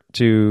heart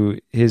to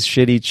his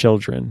shitty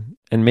children,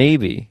 and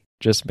maybe,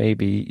 just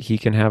maybe, he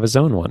can have his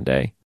own one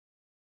day.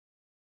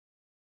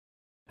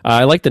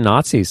 I like the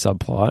Nazi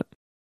subplot.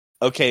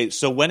 Okay,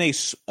 so when a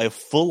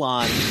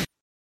full-on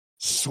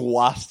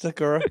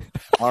swastika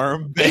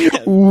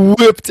armband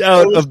whipped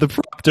out of the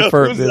prop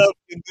department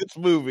in this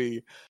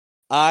movie,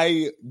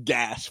 I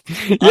gasped.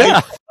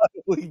 Yeah, I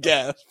probably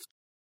gasped.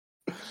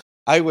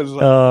 I was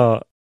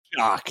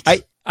shocked.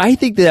 I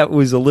think that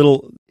was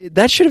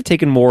that should have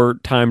taken more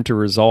time to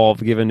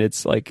resolve, given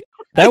it's like,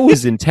 that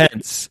was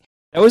intense.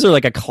 That was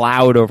like a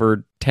cloud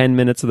over 10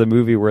 minutes of the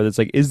movie where it's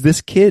like, is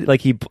this kid,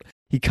 like he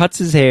cuts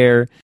his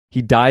hair,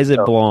 he dyes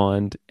it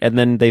blonde, and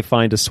then they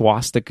find a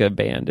swastika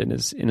band in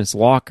his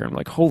locker. I'm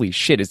like, holy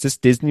shit, is this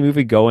Disney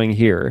movie going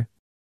here?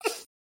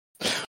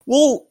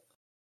 Well,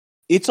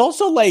 it's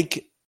also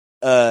like,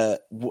 the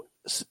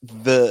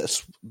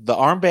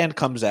armband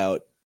comes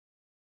out.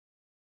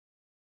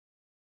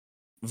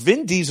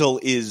 Vin Diesel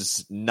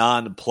is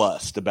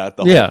nonplussed about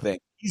the whole thing.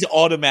 He's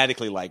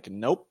automatically like,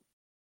 nope.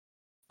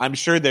 I'm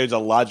sure there's a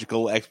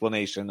logical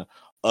explanation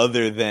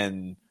other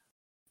than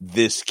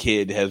this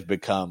kid has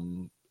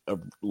become a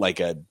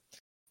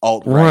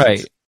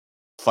alt-right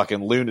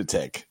fucking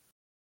lunatic.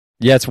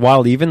 Yeah, it's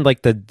wild. Even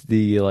like the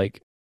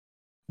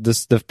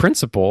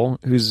principal,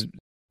 who's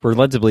we're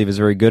led to believe is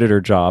very good at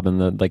her job and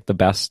the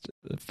best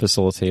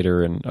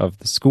facilitator of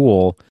the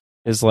school,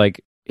 is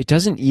like, it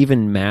doesn't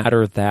even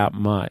matter that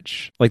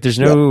much. Like, there's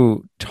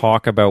no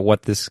talk about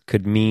what this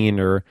could mean,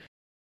 or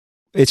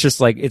it's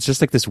just like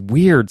this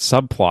weird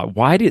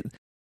subplot.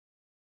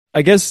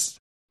 I guess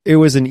it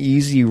was an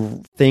easy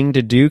thing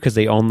to do because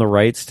they own the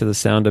rights to The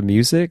Sound of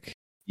Music.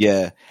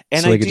 Yeah,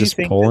 and so I could just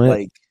pull it.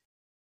 Like,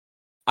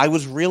 I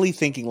was really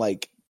thinking,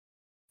 like,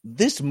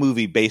 this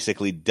movie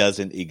basically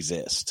doesn't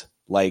exist.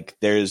 Like,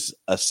 there's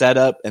a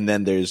setup and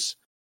then there's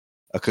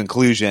a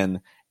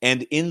conclusion,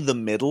 and in the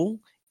middle,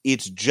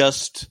 it's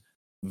just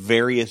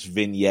various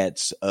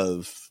vignettes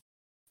of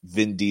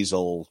Vin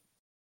Diesel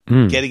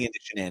getting into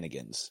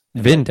shenanigans.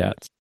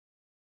 Vignettes,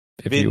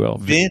 if you will.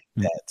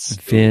 Vignettes.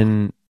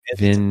 Vin.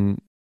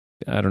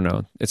 I don't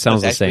know. It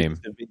sounds the same.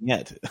 A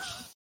vignette.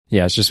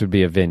 Yeah, it just would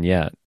be a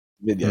vignette.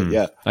 Vignette,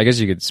 yeah. I guess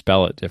you could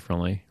spell it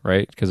differently,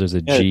 right? Because there's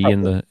a G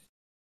in the.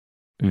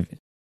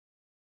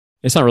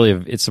 It's not really.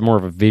 It's more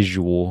of a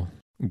visual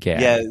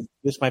gag. Yeah,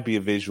 this might be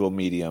a visual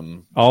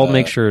medium. I'll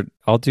make sure.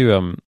 I'll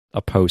do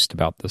a post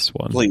about this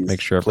one. Please,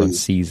 make sure everyone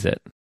sees it.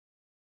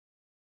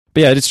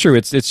 But yeah, it's true.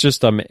 It's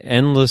just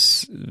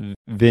endless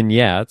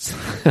vignettes,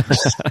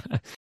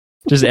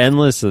 just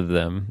endless of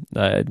them.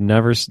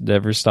 Never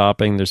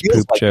stopping. There's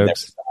poop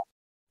jokes.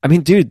 I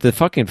mean, dude, the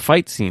fucking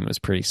fight scene was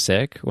pretty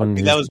sick when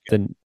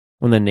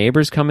when the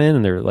neighbors come in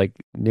and they're like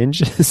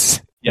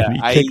ninjas.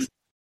 Yeah, he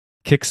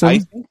kicks them. I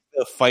think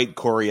the fight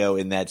choreo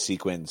in that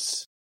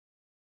sequence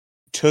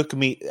took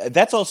me.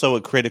 That's also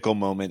a critical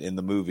moment in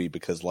the movie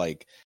because,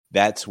 like,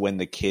 that's when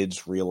the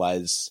kids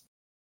realize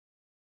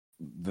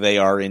they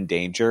are in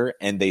danger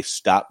and they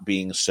stop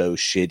being so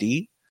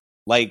shitty.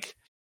 Like,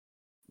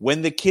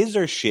 when the kids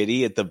are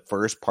shitty at the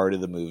first part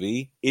of the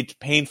movie, it's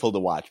painful to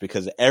watch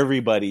because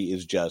everybody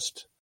is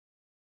just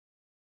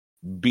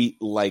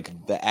like,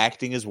 the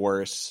acting is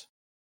worse.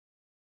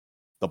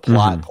 The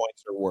plot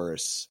points are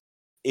worse.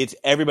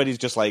 Everybody's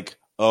just like,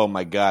 oh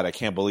my God, I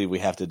can't believe we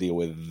have to deal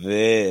with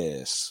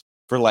this.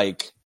 For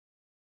like,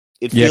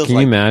 it feels can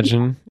you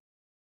imagine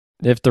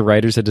if the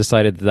writers had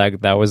decided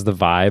that was the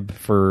vibe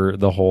for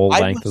the whole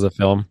length of the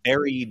film?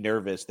 Very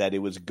nervous that it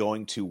was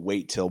going to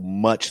wait till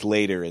much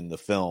later in the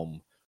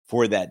film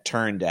for that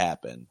turn to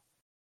happen.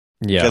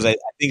 Yeah, because I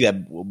think that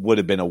would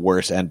have been a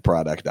worse end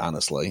product,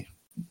 honestly.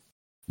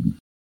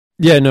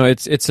 Yeah, no,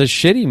 it's a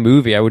shitty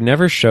movie. I would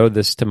never show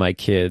this to my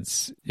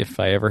kids if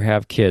I ever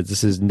have kids.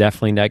 This is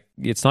definitely not.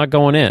 It's not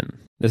going in.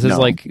 This is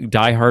like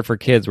Die Hard for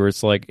kids, where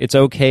it's like, it's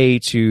okay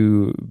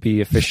to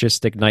be a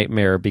fascistic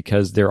nightmare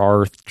because there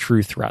are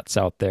true threats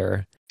out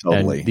there.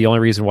 Totally. And the only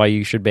reason why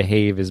you should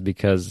behave is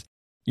because,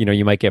 you know,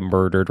 you might get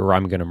murdered or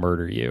I'm going to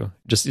murder you.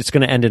 It's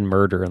going to end in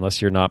murder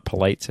unless you're not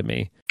polite to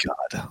me.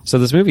 God. So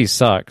this movie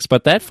sucks.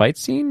 But that fight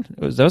scene,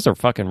 those are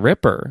fucking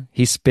ripper.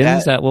 He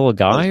spins that little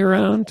guy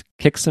around,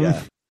 kicks him.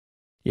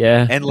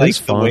 Yeah. And like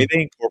the way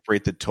they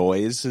incorporate the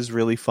toys is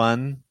really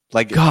fun.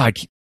 Like, God.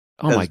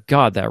 Oh my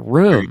God, that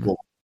room. Cool.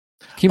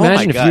 Can you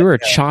imagine if you were a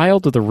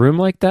child with a room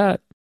like that?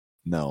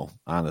 No,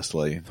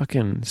 honestly.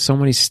 Fucking so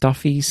many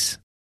stuffies,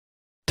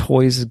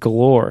 toys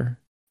galore.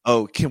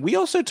 Oh, can we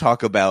also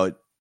talk about,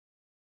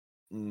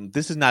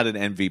 this is not an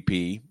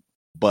MVP,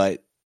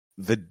 but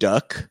the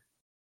duck?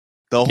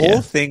 The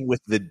whole thing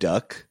with the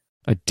duck.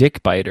 A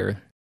dick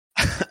biter.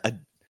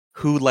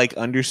 Who, like,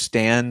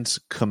 understands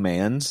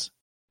commands.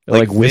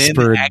 Like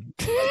whispered.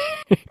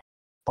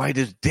 Bite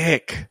his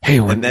dick. Hey,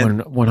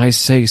 when I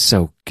say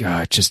so,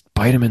 God, just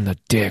bite him in the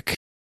dick.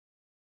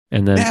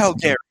 And then now,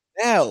 Gary,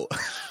 now.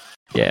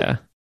 Yeah.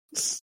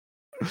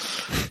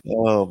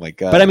 Oh my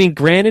God. But I mean,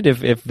 granted,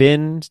 if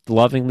Vin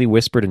lovingly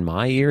whispered in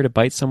my ear to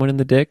bite someone in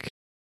the dick,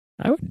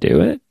 I would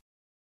do it.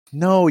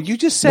 No, you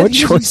just said what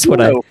choice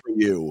would I for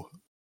you?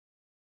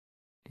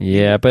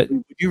 Yeah, but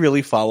would you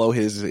really follow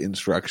his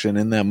instruction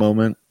in that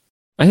moment?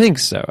 I think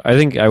so. I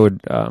think I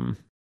would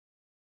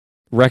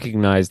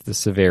recognize the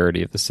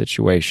severity of the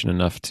situation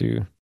enough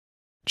to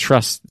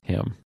trust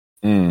him.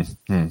 It's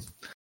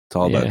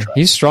all about trust.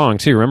 He's strong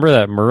too. Remember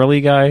that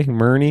Marnie guy,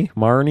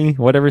 Marnie,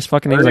 whatever his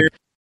fucking name is? Like,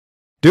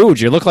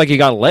 dude, you look like you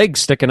got legs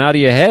sticking out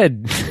of your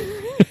head.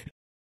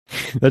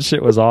 That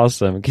shit was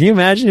awesome. Can you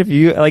imagine if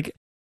you, like,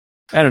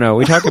 I don't know,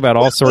 we talk about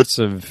all sorts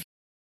of,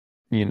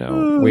 you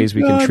know, ways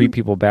we can treat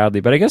people badly,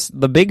 but I guess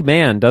the big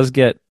man does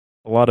get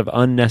a lot of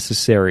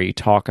unnecessary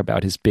talk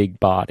about his big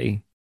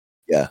body.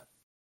 Yeah.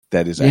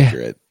 That is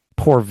accurate.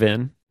 Poor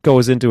Vin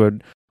goes into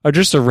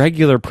just a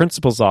regular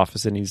principal's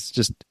office and he's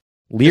just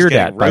leered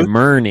at by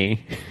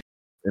Marnie.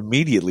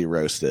 Immediately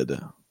roasted.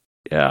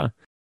 Yeah.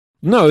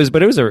 No, it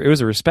was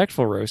a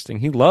respectful roasting.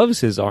 He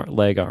loves his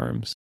leg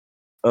arms.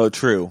 Oh,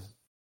 true.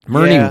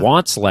 Marnie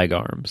wants leg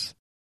arms.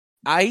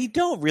 I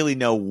don't really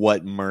know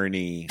what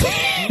Murney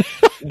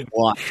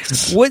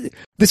wants. What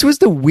this was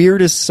the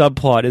weirdest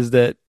subplot is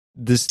that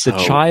the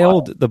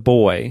child, the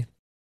boy,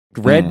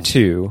 Red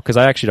 2, because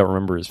I actually don't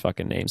remember his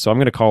fucking name, so I'm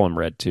going to call him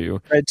Red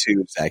 2. Red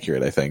 2 is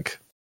accurate, I think.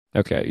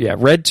 Okay, yeah.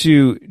 Red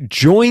 2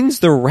 joins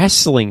the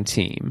wrestling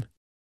team.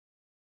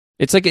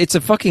 It's like it's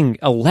a fucking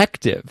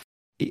elective.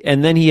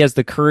 And then he has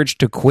the courage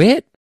to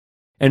quit.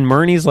 And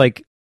Murney's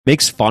like,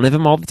 makes fun of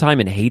him all the time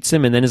and hates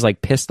him and then is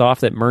like pissed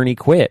off that Murney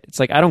quit. It's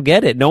like, I don't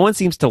get it. No one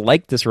seems to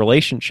like this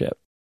relationship.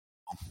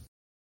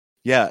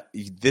 Yeah,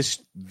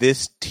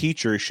 this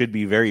teacher should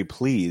be very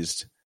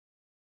pleased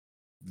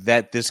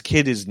that this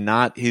kid is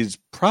not his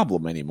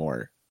problem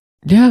anymore.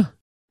 Yeah.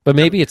 But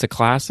maybe it's a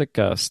classic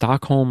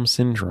Stockholm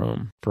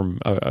syndrome from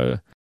a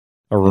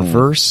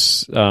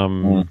reverse,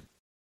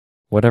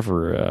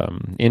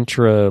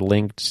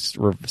 intra-linked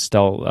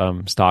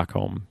Stockholm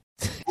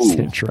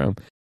syndrome.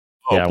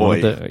 Oh,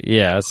 boy.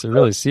 It's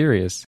really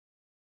serious.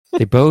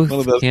 They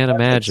both can't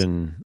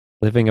imagine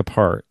living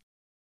apart.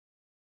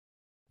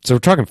 So we're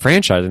talking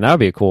franchising. That would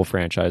be a cool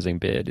franchising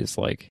bid. It's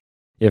like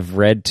if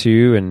Red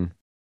 2 and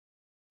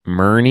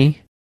Murney.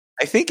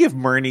 I think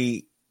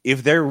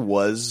if there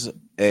was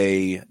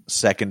a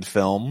second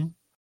film,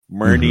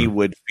 Murney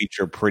would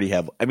feature pretty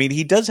heavily. I mean,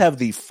 he does have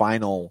the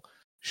final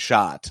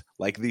shot,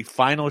 like the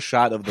final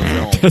shot of the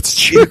film. That's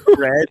true.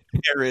 Red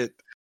Parrot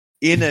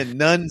in a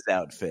nun's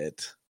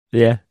outfit.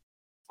 Yeah.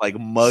 Like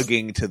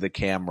mugging to the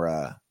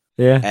camera.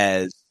 Yeah.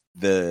 As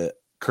the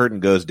curtain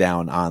goes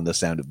down on The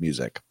Sound of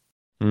Music.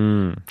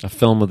 A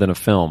film within a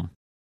film.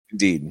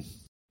 Indeed.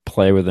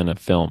 Play within a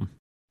film,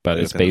 but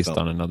it's based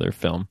on another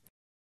film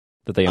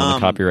that they own the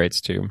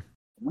copyrights to.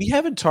 We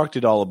haven't talked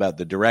at all about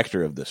the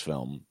director of this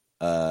film,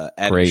 Adam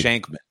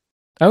Shankman.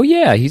 Oh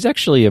yeah, he's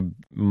actually a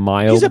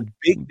mild. He's a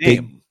big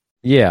name.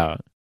 Yeah.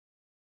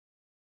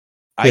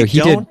 He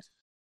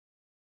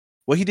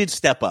did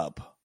Step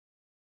Up,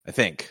 I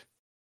think.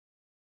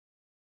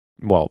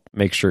 Well,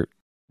 make sure.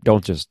 You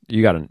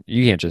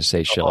can't just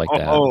say shit like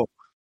that. Don't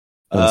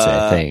say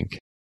I think.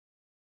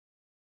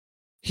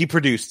 He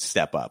produced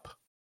Step Up.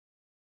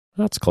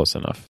 That's close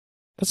enough.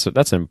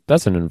 That's an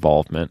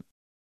involvement.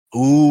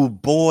 Ooh,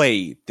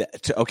 boy.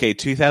 Okay,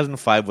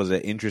 2005 was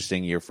an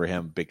interesting year for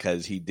him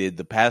because he did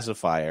The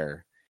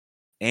Pacifier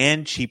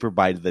and Cheaper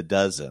by the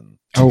Dozen.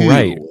 Oh,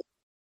 right.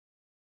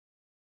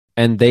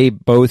 And they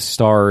both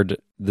starred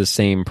the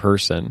same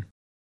person.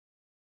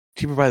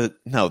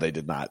 No, they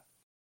did not.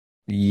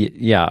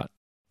 Yeah.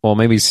 Well,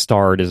 maybe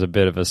starred is a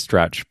bit of a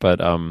stretch,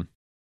 but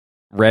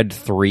Red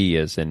 3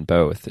 is in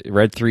both.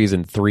 Red 3 is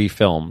in 3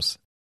 films.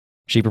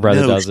 Cheaper by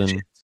the Dozen,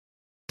 The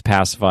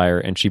Pacifier,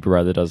 and Cheaper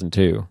by the Dozen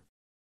 2.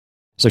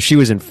 So she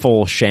was in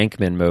full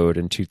Shankman mode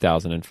in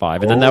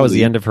 2005. And then that was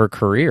the end of her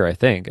career, I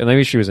think. And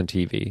maybe she was in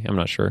TV. I'm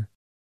not sure.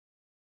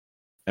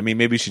 I mean,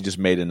 maybe she just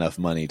made enough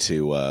money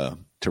to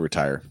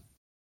retire.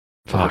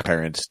 Fuck. Her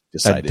parents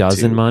decided a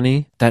dozen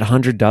money? That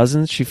 100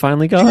 dozens she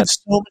finally got? She got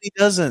so many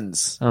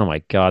dozens. Oh my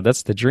God,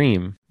 that's the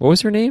dream. What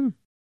was her name?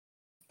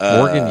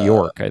 Morgan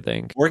York, I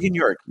think. Morgan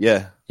York,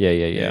 yeah.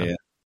 Yeah.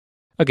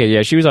 Okay,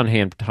 yeah, she was on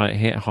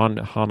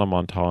Hannah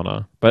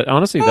Montana. But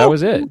honestly, that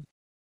was it.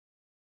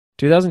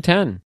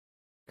 2010.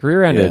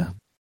 Career ended. Yeah.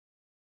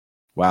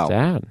 Wow.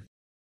 Sad.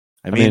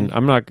 I mean,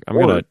 I'm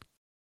gonna...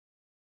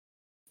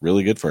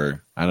 Really good for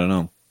her. I don't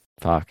know.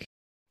 Fuck.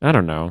 I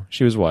don't know.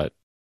 She was what?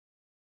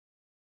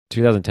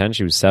 2010,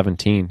 she was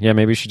 17. Yeah,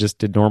 maybe she just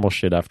did normal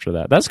shit after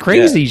that. That's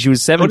crazy. Yeah. She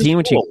was 17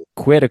 when she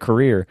quit a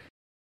career.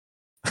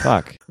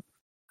 Fuck.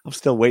 I'm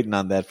still waiting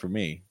on that for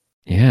me.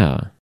 Yeah.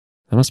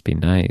 That must be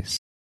nice.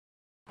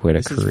 Quit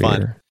a career. Is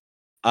fun.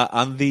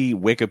 On the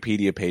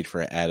Wikipedia page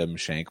for Adam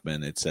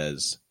Shankman, it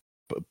says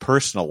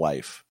personal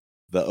life.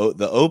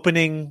 The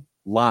opening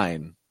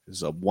line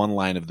is one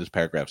line of this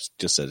paragraph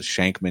just says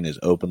Shankman is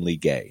openly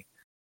gay.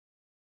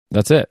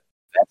 That's it.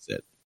 That's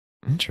it.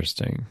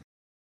 Interesting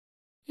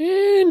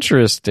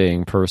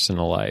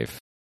personal life.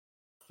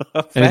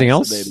 Anything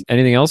else?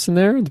 Anything else in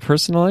there? The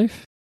personal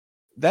life?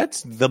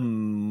 That's the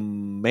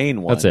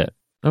main one. That's it.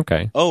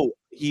 Okay. Oh,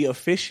 he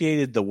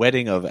officiated the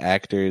wedding of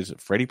actors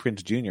Freddie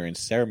Prinze Jr. and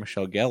Sarah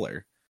Michelle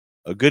Gellar,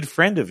 a good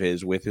friend of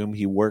his with whom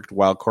he worked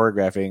while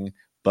choreographing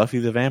Buffy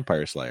the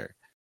Vampire Slayer.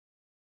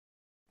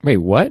 Wait,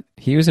 what?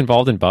 He was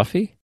involved in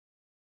Buffy?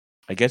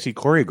 I guess he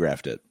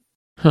choreographed it.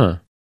 Huh.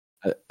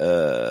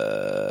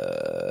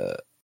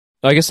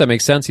 I guess that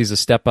makes sense. He's a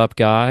step-up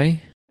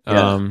guy.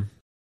 Yeah.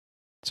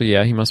 So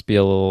yeah, he must be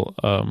a little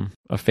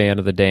a fan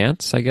of the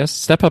dance, I guess.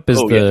 Step Up is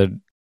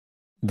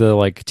the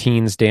like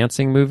teens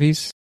dancing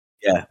movies.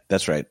 Yeah,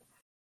 that's right.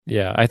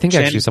 Yeah, I think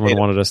actually someone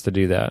wanted us to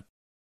do that.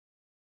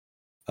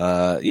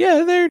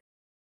 Yeah,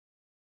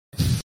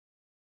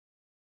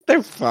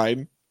 they're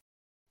fine.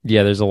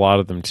 Yeah, there's a lot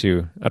of them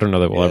too. I don't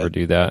know that we'll ever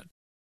do that.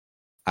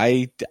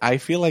 I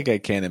feel like I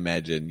can't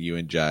imagine you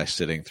and Josh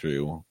sitting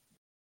through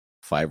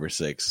 5 or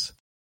 6.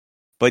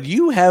 But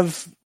you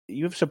have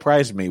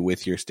surprised me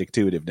with your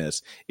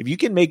stick-to-itiveness. If you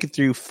can make it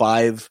through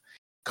 5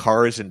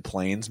 Cars and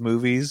Planes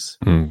movies,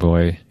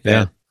 boy,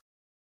 yeah.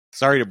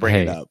 Sorry to bring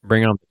it up.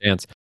 Bring on the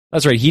dance.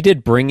 That's right. He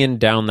did Bringing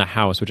Down the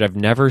House, which I've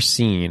never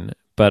seen,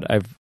 but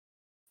I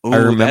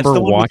remember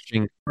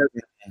watching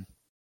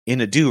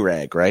in a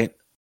do-rag, right?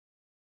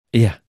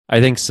 Yeah,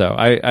 I think so.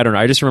 I don't know.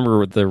 I just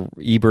remember the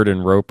Ebert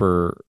and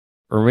Roper,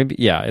 or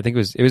maybe I think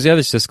it was the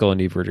other Siskel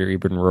and Ebert or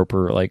Ebert and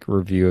Roper like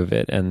review of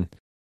it, and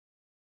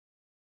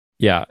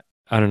yeah,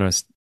 I don't know.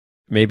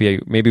 Maybe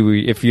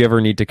we, if you ever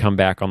need to come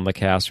back on the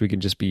cast, we could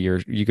just be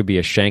you could be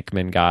a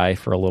Shankman guy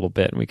for a little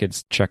bit, and we could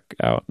check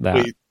out that.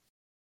 Wait.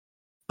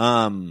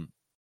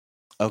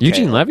 Okay.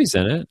 Eugene Levy's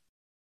in it.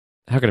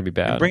 How can it be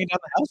bad? Bringing Down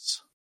the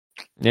House.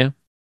 Yeah.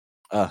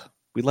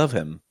 We love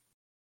him.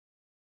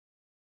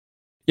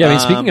 Yeah, I mean,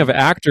 speaking of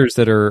actors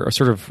that are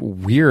sort of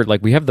weird,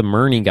 like we have the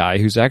Murney guy,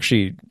 who's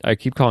actually, I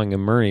keep calling him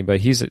Murney, but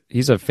he's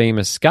a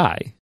famous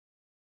guy.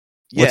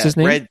 What's his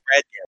name? Brad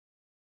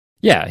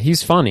Yeah,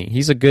 he's funny.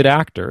 He's a good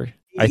actor,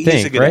 I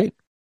think, right?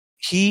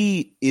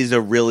 He is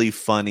a really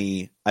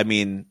funny. I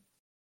mean,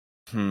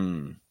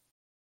 yeah,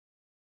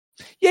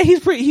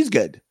 he's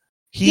good.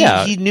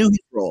 He knew his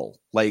role.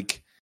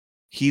 Like,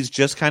 he's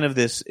just kind of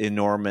this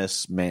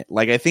enormous man.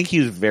 Like, I think he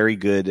was very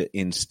good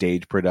in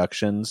stage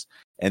productions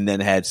and then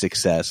had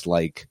success.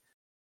 Like,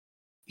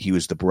 he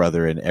was the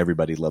brother in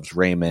Everybody Loves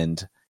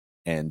Raymond,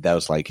 and that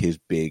was like his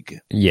big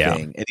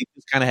thing. And he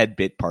just kind of had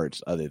bit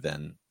parts other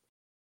than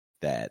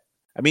that.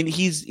 I mean,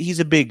 he's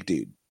a big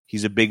dude.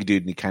 He's a big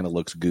dude, and he kind of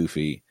looks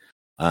goofy.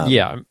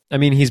 Yeah, I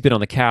mean, he's been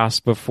on the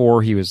cast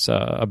before. He was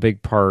a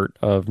big part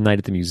of Night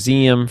at the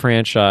Museum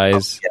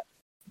franchise. Oh, yeah.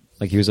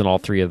 Like, he was in all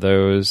three of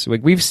those.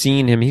 Like, we've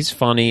seen him. He's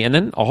funny. And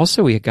then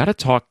also, we got to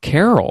talk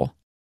Carol.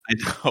 I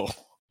know.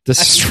 The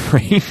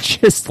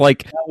strangest,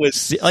 like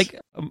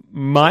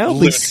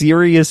mildly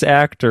serious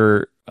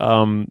actor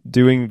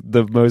doing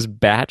the most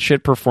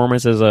batshit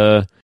performance as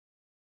a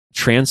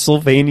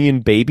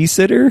Transylvanian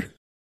babysitter.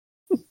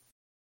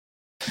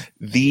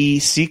 The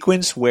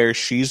sequence where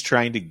she's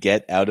trying to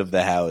get out of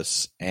the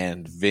house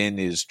and Vin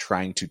is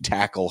trying to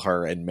tackle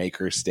her and make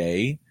her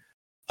stay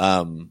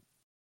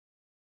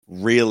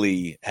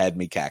really had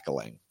me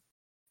cackling.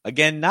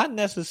 Again, not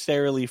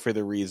necessarily for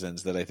the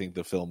reasons that I think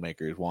the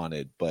filmmakers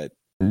wanted, but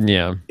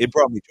yeah, it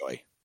brought me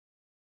joy.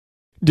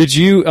 Did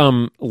you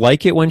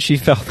like it when she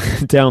fell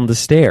down the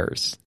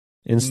stairs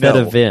instead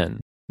of Vin?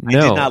 No.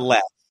 I did not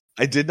laugh.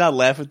 I did not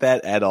laugh at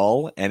that at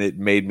all, and it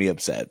made me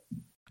upset.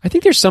 I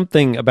think there's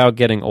something about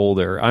getting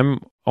older.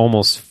 I'm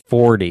almost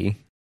 40,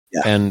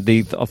 and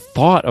the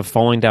thought of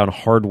falling down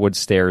hardwood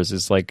stairs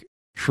is like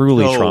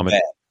truly traumatizing.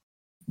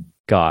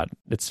 God,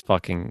 it's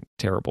fucking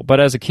terrible. But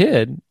as a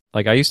kid,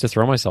 like, I used to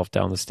throw myself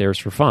down the stairs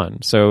for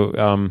fun.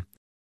 So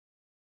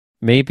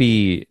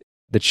maybe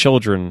the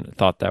children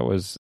thought that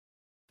was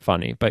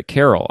funny. But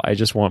Carol, I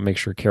just want to make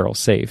sure Carol's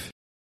safe.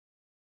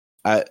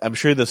 I'm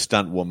sure the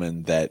stunt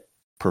woman that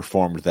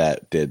performed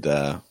that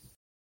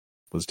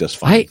was just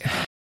fine.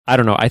 I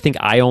don't know. I think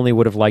I only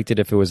would have liked it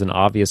if it was an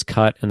obvious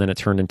cut and then it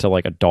turned into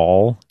like a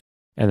doll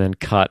and then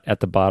cut at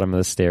the bottom of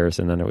the stairs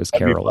and then it was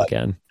Carol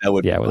again. That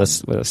would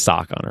with a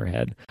sock on her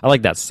head. I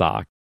like that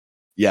sock.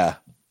 Yeah.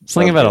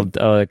 Something about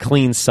a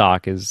clean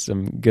sock is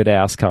some good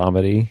ass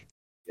comedy.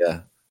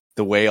 Yeah.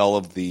 The way all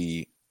of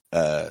the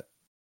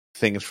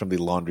things from the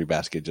laundry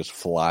basket just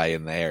fly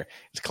in the air.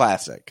 It's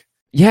classic.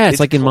 Yeah, it's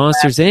like in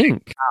Monsters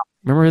Inc.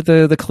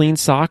 Remember the clean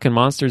sock in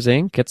Monsters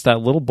Inc. Gets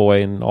that little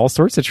boy in all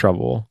sorts of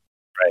trouble.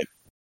 Right.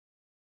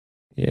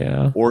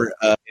 Yeah. Or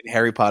in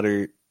Harry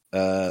Potter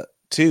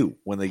 2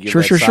 when they give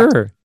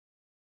Sure.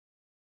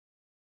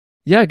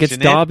 Yeah, gets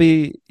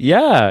Dobby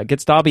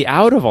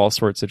out of all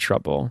sorts of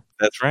trouble.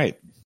 That's right.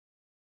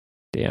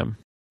 Damn.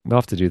 We'll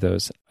have to do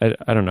those.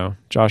 I don't know.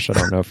 Josh, I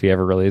don't know if he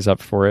ever really is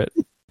up for it.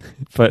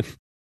 But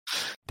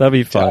that'd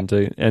be fun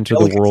to enter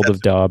the world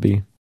of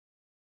Dobby.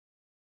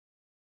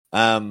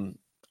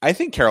 I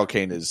think Carol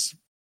Kane is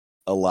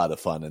a lot of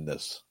fun in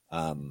this.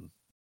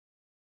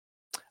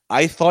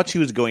 I thought she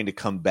was going to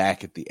come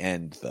back at the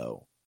end,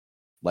 though.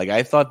 Like,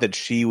 I thought that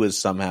she was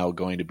somehow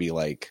going to be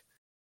like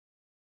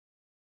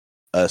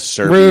a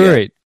Serbia.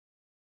 Right.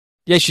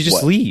 Yeah, she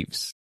just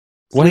leaves.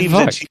 Leaves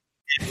and she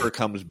never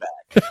comes back.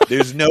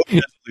 There's no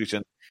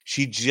resolution.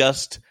 She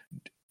just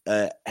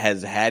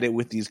has had it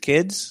with these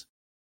kids.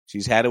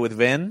 She's had it with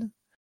Vin,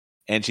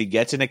 and she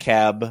gets in a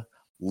cab,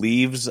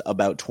 leaves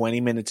about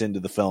 20 minutes into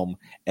the film,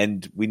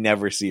 and we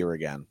never see her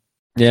again.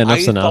 Yeah,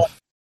 that's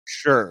enough.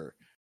 Sure,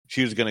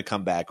 she was going to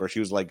come back, or she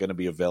was like going to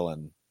be a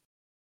villain.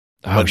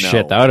 Oh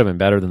shit, that would have been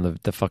better than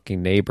the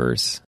fucking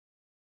neighbors.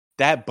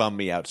 That bummed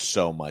me out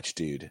so much,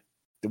 dude.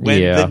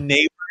 When the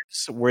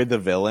neighbors were the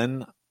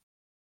villain,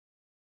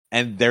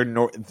 and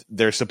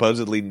they're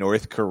supposedly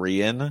North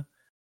Korean,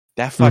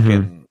 that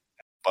fucking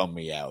bummed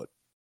me out.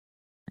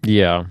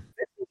 Yeah,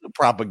 it's a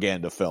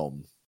propaganda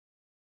film.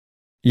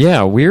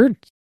 Yeah, weird.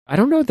 I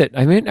don't know that.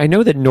 I mean, I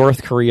know that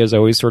North Korea has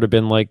always sort of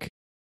been like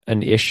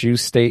an issue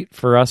state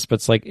for us,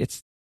 but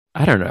it's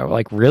I don't know.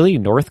 Like, really,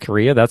 North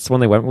Korea? That's the one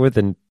they went with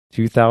in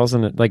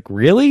 2000. Like,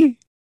 really?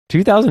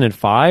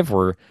 2005?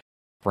 We're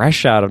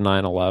fresh out of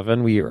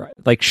 9/11. We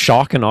like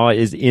shock and awe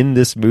is in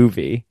this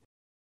movie.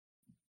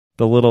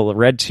 the little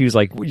Red 2's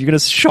like, you're gonna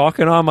shock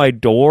it on my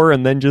door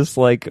and then just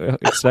like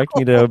expect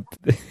me to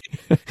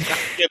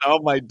get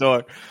on my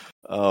door.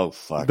 Oh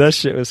fuck, that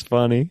shit was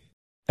funny.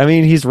 I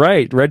mean, he's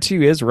right. Red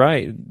 2 is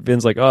right.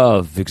 Vin's like,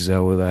 oh, fix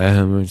that with a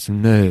hammer and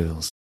some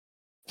nails.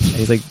 And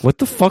he's like, what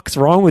the fuck's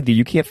wrong with you?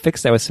 You can't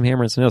fix that with some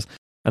hammer and some nails.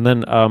 And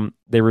then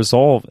they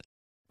resolve.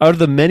 Out of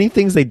the many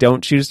things they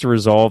don't choose to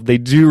resolve, they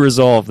do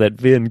resolve that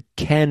Vin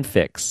can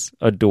fix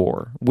a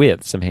door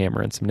with some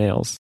hammer and some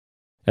nails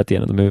at the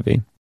end of the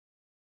movie.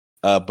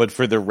 But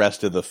for the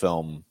rest of the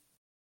film,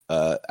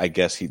 I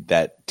guess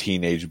that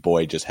teenage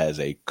boy just has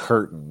a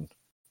curtain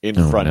in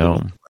front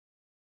of him.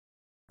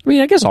 I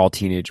mean, I guess all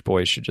teenage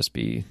boys should just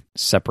be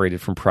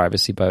separated from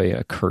privacy by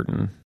a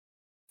curtain.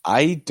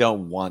 I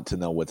don't want to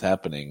know what's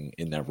happening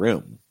in that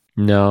room.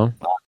 No.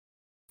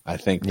 I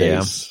think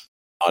there's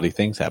naughty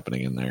things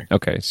happening in there.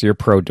 Okay, so you're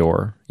pro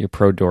door. You're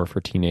pro door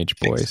for teenage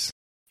boys.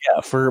 Yeah,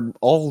 for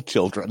all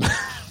children.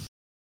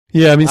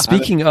 Yeah, I mean,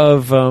 speaking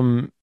of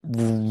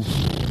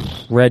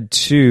Red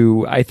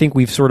 2, I think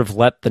we've sort of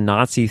let the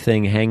Nazi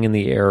thing hang in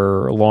the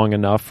air long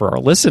enough for our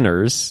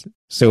listeners,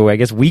 so I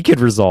guess we could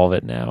resolve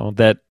it now,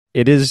 that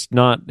it is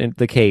not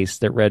the case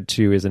that Red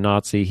 2 is a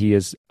Nazi. He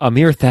is a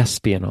mere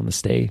thespian on the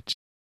stage.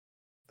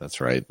 That's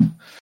right.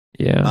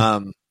 Yeah.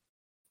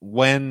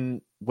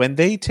 When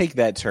they take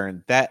that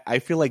turn, that I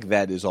feel like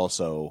that is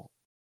also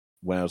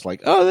when I was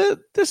like, oh,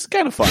 this is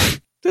kind of fun.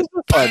 This is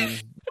a fun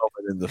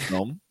moment in the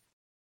film.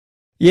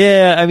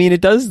 Yeah, I mean,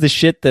 it does the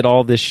shit that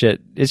all this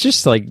shit. It's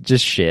just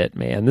shit,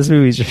 man. This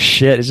movie's just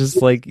shit. It's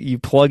just like you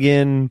plug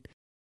in.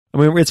 I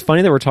mean, it's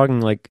funny that we're talking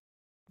like.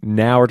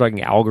 Now we're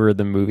talking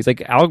algorithm movies.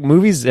 Like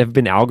movies have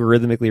been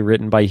algorithmically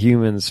written by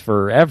humans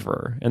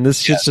forever, and this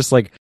shit's just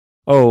like,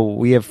 oh,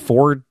 we have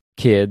 4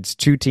 kids,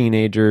 2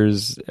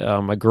 teenagers,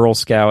 a Girl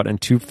Scout,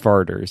 and 2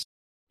 farters.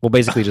 We'll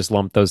basically just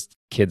lump those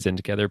kids in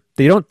together.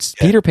 They don't.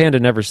 Yeah. Peter Panda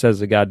never says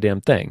a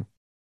goddamn thing.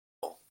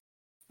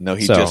 No,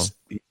 he just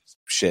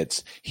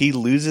shits. He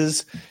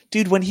loses,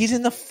 dude. When he's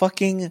in the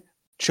fucking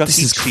Chuck E.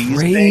 Cheese,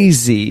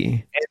 crazy.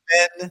 Thing, and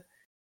then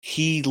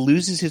he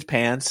loses his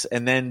pants,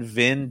 and then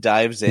Vin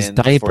dives in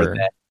for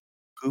that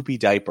poopy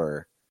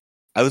diaper.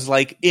 I was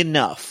like,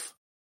 enough.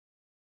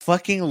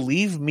 Fucking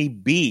leave me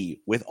be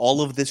with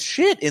all of this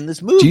shit in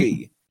this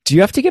movie. Do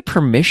you have to get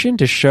permission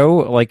to show,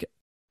 like,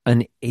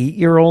 an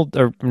 8-year-old?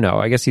 Or no,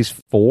 I guess he's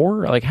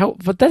 4? Like, how?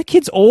 But that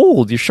kid's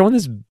old. You're showing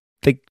this,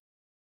 like,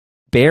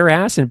 bare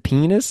ass and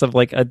penis of,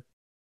 like, a...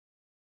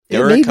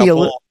 There are a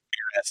couple...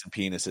 and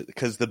penis,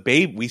 because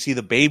we see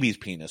the baby's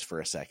penis for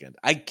a second.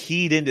 I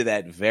keyed into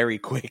that very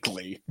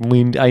quickly.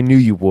 I knew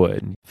you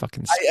would.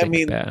 Fucking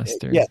sick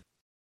bastard. Yeah.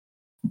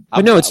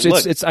 But no,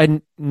 it's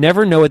I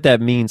never know what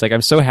that means. Like,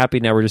 I'm so happy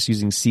now we're just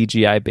using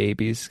CGI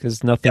babies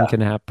because nothing can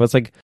happen. But it's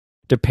like,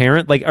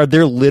 are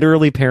there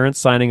literally parents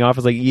signing off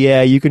as like,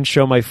 yeah, you can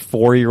show my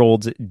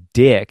 4-year-old's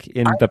dick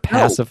in the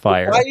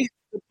pacifier? The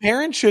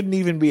parents shouldn't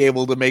even be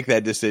able to make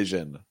that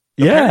decision.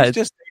 The parents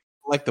just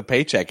collect the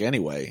paycheck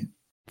anyway.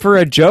 For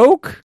a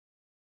joke?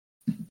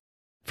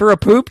 For a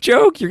poop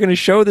joke? You're going to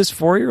show this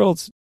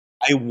 4-year-old's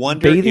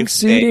bathing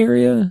suit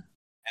area? And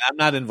I'm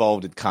not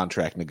involved in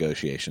contract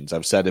negotiations.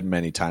 I've said it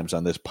many times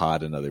on this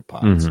pod and other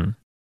pods. Mm-hmm.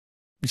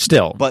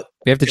 Still, but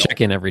we have to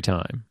check in every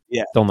time.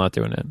 Yeah. Still not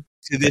doing it.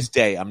 To this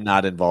day, I'm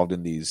not involved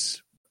in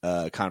these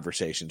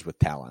conversations with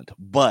talent.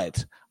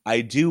 But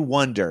I do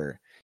wonder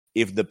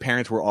if the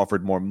parents were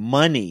offered more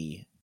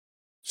money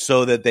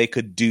so that they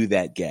could do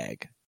that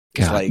gag.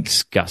 God, like,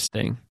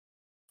 disgusting.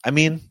 I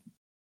mean,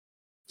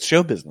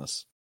 show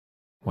business.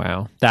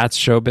 Wow. That's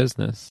show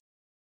business.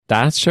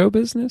 That's show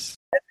business?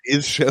 That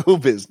is show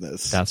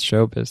business. That's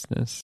show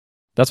business.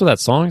 That's what that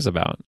song's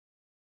about,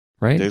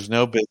 right? There's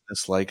no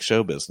business like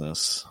show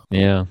business.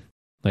 Yeah.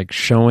 Like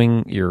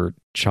showing your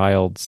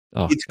child's...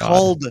 It's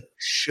called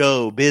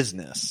show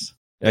business.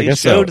 I guess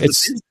so.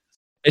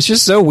 It's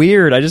just so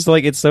weird. I just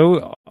like, it's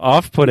so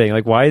off-putting.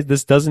 Like, why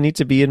this doesn't need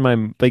to be in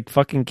my like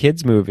fucking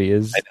kids movie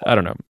is, I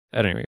don't know.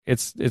 Anyway,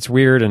 it's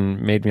weird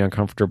and made me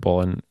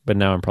uncomfortable, but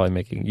now I'm probably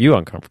making you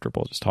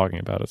uncomfortable just talking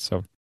about it.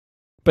 So,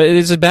 but it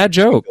is a bad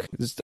joke.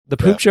 The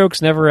poop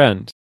jokes never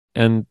end,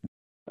 and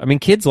I mean,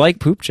 kids like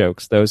poop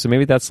jokes though. So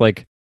maybe that's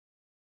like,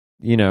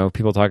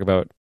 people talk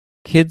about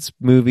kids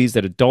movies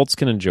that adults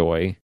can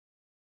enjoy.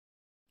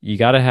 You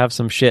got to have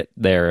some shit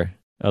there,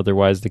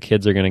 otherwise the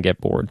kids are going to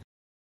get bored.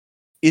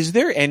 Is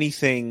there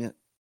anything?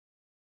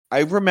 I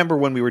remember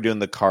when we were doing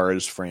the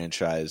Cars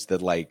franchise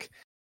that like.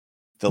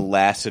 The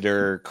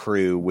Lasseter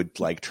crew would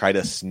like try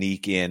to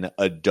sneak in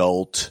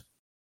adult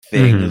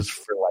things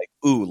for like,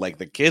 ooh, like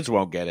the kids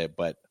won't get it,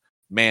 but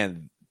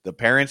man, the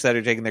parents that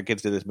are taking their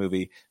kids to this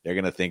movie, they're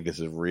gonna think this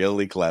is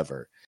really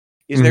clever.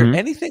 Is there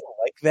anything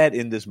like that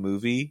in this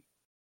movie?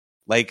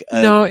 Like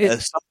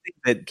something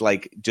that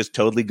like just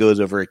totally goes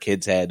over a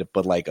kid's head,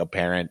 but like a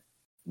parent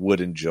would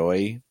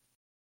enjoy?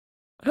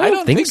 I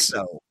don't think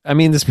so. I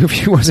mean, this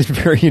movie wasn't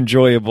very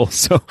enjoyable,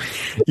 so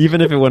even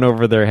if it went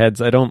over their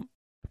heads, I don't.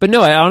 But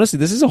no, honestly,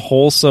 this is a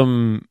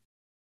wholesome.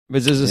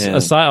 This is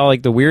aside,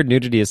 like the weird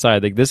nudity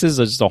aside, like this is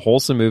just a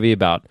wholesome movie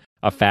about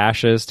a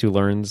fascist who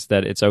learns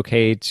that it's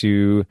okay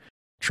to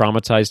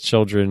traumatize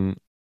children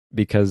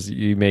because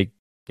you may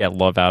get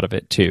love out of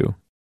it too.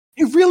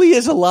 It really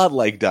is a lot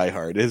like Die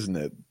Hard, isn't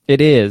it? It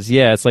is,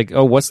 yeah. It's like,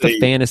 oh, what's the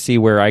fantasy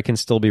where I can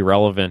still be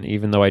relevant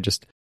even though I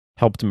just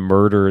helped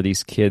murder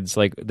these kids?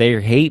 Like, they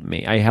hate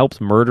me. I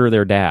helped murder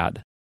their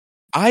dad.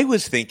 I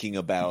was thinking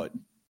about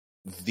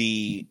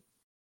the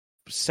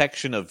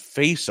section of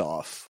Face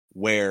Off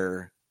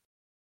where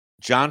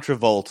John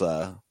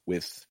Travolta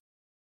with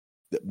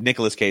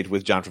Nicolas Cage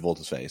with John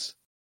Travolta's face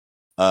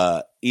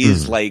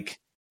is like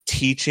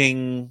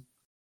teaching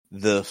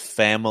the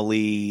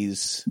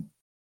families,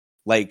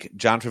 like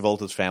John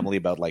Travolta's family,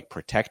 about like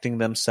protecting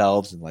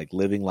themselves and like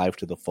living life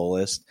to the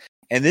fullest.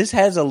 And this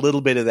has a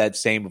little bit of that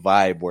same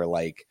vibe where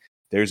like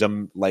there's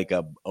a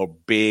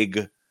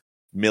big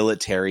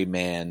military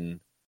man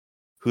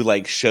who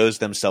like shows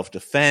them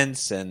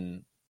self-defense.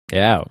 And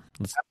yeah,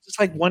 I'm just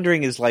like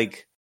wondering is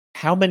like,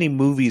 how many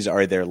movies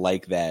are there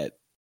like that?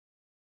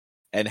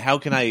 And how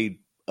can I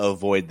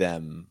avoid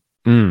them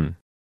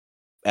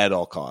at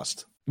all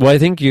cost? Well, I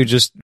think you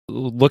just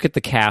look at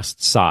the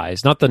cast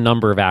size, not the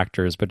number of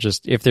actors, but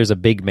just if there's a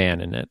big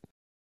man in it.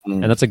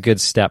 And that's a good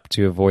step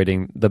to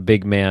avoiding the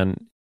big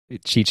man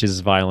teaches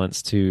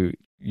violence to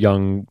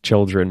young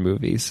children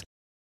movies.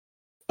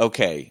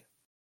 Okay.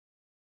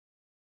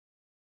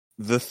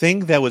 The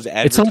thing that was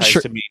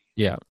advertised to me...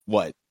 Yeah.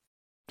 What?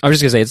 I was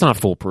just going to say, it's not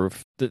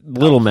foolproof. The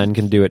little men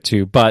can do it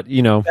too, but,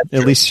 you know,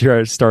 at least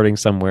you're starting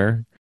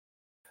somewhere.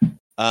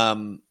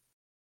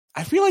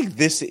 I feel like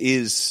this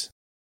is...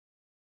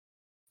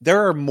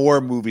 There are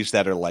more movies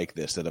that are like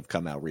this that have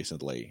come out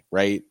recently,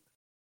 right?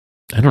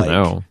 I don't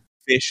know.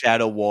 Fish Out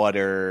of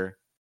Water.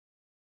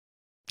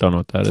 Don't know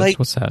what that is.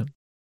 What's that?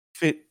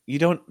 You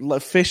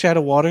don't... Fish Out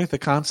of Water, the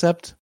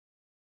concept?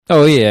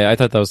 Oh, yeah. I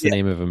thought that was the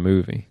name of a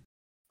movie.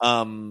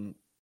 It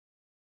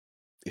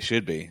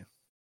should be.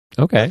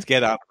 Okay. Let's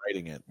get on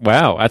writing it.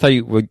 Wow. I thought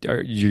you're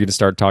going to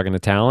start talking to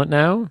talent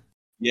now?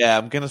 Yeah,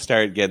 I'm going to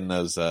start getting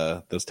those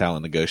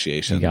talent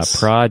negotiations. You got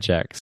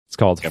projects. It's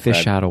called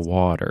Fish Out of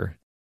Water.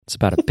 It's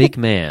about a big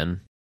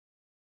man.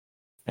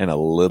 And a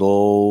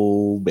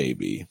little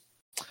baby.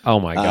 Oh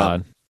my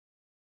God.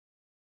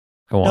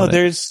 I want it.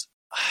 There's...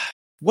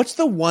 What's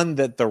the one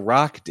that The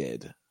Rock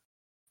did?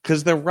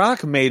 Because The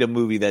Rock made a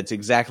movie that's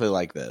exactly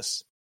like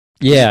this.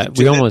 Yeah, The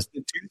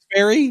Tooth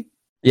Fairy?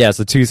 Yeah, it's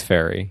the Tooth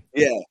Fairy.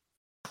 Yeah.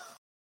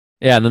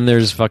 Yeah, and then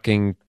there's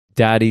fucking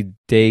Daddy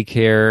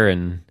Daycare,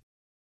 and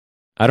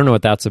I don't know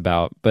what that's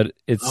about, but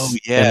it's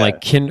and like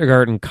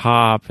Kindergarten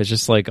Cop. It's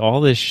just like all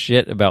this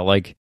shit about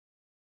like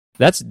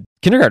that's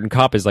Kindergarten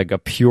Cop is like a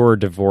pure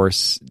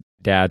divorce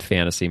dad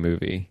fantasy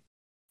movie.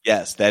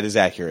 Yes, that is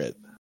accurate.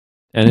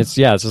 And it's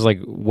just like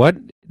what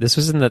this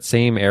was in that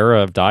same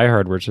era of Die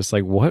Hard where it's just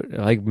like what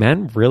like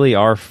men really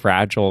are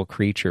fragile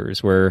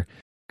creatures where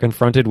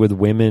confronted with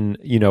women,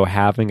 you know,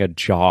 having a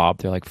job,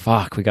 they're like,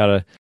 fuck, we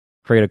gotta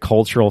create a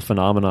cultural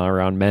phenomena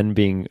around men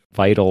being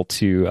vital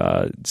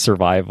to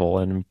survival.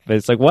 And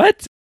it's like,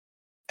 what?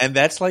 And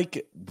that's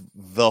like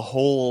the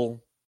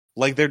whole,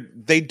 like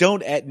they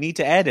don't need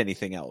to add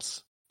anything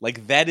else.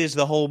 Like that is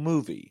the whole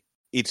movie.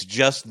 It's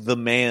just the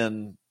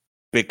man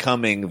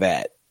becoming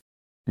that.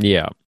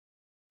 Yeah.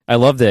 I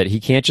love that he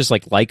can't just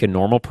like a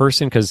normal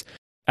person, because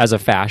as a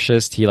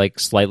fascist, he like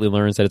slightly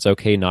learns that it's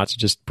okay not to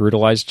just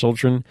brutalize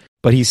children,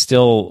 but he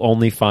still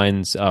only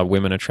finds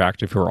women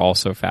attractive who are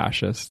also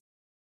fascist.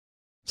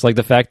 It's like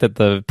the fact that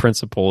the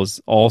principal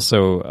is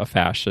also a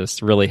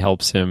fascist really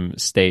helps him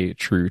stay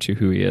true to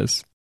who he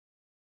is.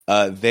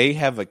 They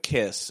have a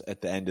kiss at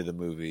the end of the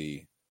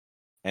movie,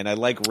 and I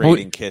like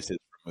rating kisses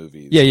for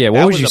movies. Yeah.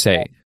 What would you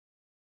say?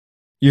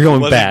 You're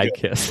going bad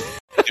good. Kiss.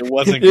 It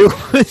wasn't good.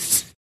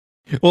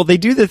 Well, they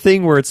do the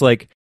thing where it's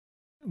like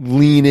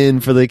lean in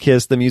for the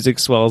kiss, the music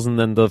swells, and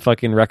then the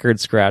fucking record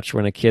scratch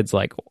when a kid's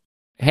like,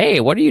 hey,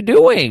 what are you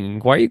doing?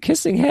 Why are you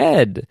kissing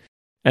head?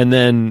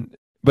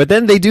 But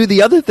then they do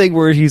the other thing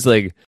where he's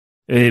like,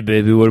 hey,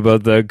 baby, what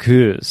about that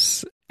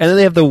kiss? And then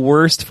they have the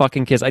worst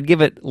fucking kiss. I'd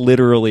give it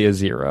literally a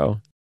 0.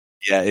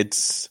 Yeah,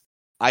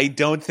 I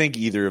don't think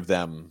either of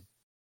them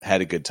had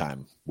a good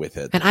time with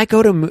it. And I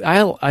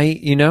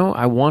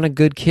want a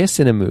good kiss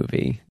in a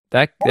movie.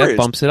 That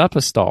bumps it up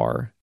a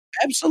star.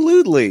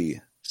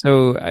 Absolutely.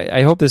 So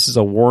I hope this is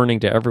a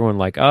warning to everyone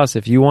like us.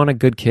 If you want a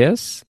good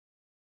kiss,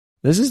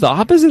 this is the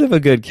opposite of a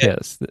good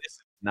kiss. This is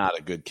not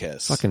a good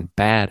kiss. Fucking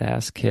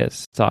badass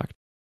kiss. Sucked.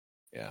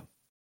 Yeah.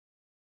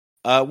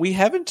 We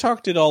haven't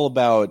talked at all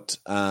about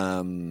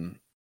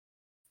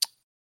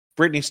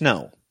Brittany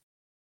Snow,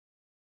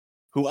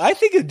 who I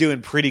think is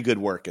doing pretty good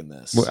work in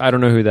this. Well, I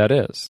don't know who that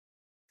is.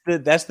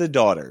 That's the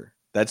daughter.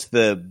 That's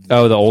the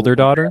older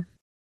daughter?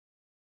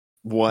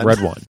 One.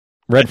 Red one.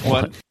 Red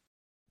one.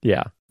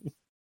 Yeah.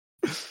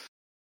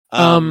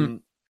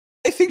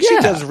 I think she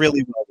does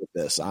really well with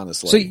this,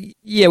 honestly. So,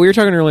 yeah, we were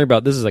talking earlier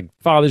about this is like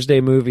Father's Day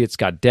movie. It's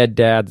got dead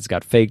dads. It's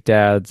got fake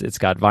dads. It's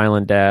got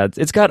violent dads.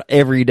 It's got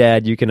every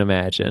dad you can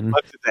imagine.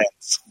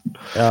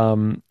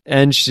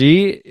 And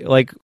she,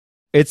 like,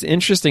 it's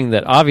interesting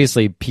that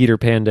obviously Peter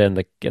Panda and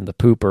the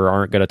Pooper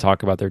aren't going to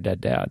talk about their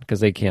dead dad because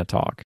they can't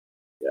talk.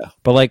 Yeah.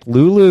 But like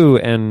Lulu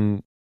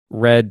and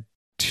Red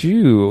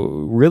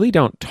 2 really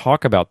don't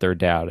talk about their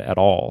dad at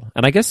all.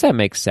 And I guess that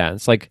makes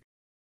sense. Like,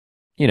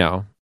 you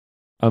know,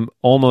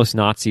 almost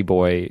Nazi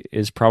boy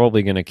is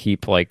probably going to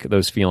keep like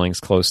those feelings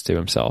close to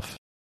himself.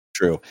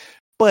 True.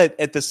 But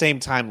at the same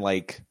time,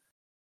 like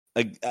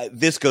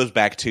this goes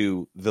back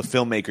to the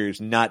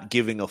filmmakers not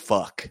giving a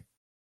fuck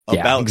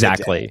about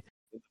exactly.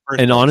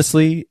 And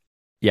honestly,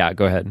 yeah,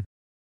 go ahead.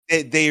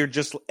 They are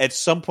just at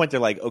some point they're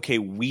like, okay,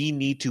 we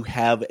need to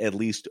have at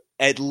least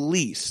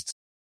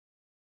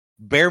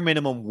bare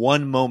minimum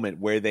one moment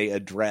where they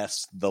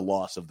address the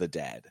loss of the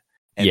dad,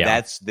 and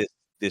that's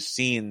this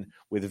scene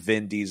with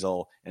Vin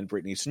Diesel and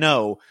Brittany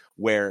Snow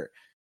where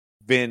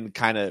Vin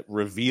kind of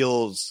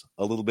reveals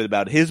a little bit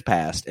about his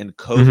past and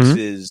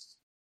coaxes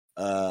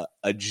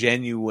a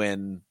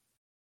genuine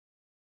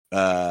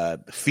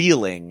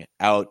feeling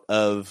out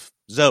of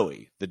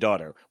Zoe, the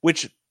daughter,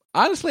 which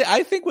honestly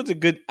I thought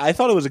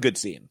it was a good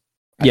scene.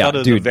 I thought it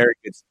was a very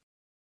good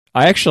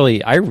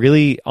scene. I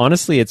really,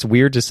 honestly, it's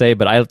weird to say,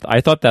 but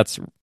I thought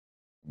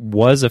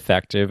was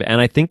effective,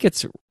 and I think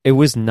it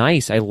was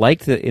nice. I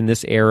liked that in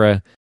this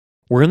era,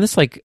 we're in this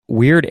like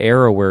weird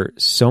era where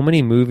so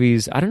many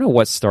movies, I don't know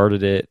what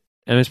started it,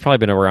 and it's probably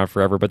been around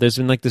forever, but there's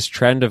been like this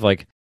trend of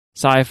like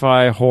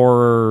sci-fi,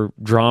 horror,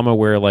 drama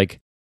where like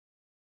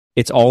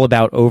it's all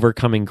about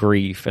overcoming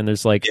grief, and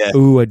there's like,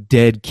 a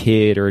dead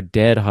kid or a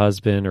dead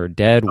husband or a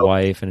dead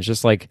wife, and it's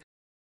just like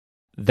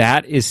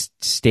that is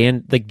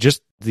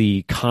just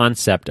the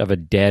concept of a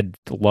dead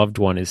loved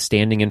one is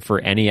standing in for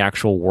any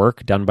actual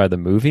work done by the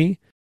movie.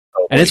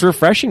 And it's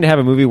refreshing to have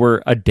a movie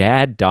where a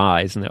dad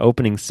dies in the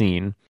opening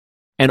scene,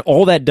 and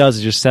all that does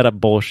is just set up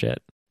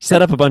bullshit,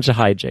 set up a bunch of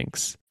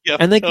hijinks. Yep,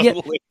 and like,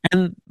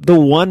 and the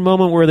one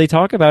moment where they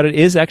talk about it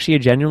is actually a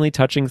genuinely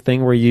touching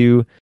thing where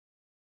you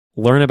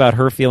learn about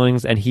her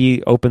feelings and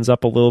he opens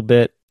up a little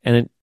bit,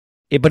 and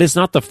but it's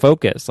not the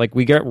focus. Like,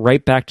 we get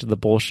right back to the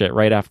bullshit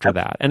right after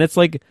that. And it's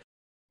like,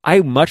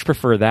 I much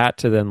prefer that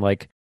to then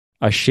like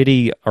a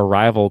shitty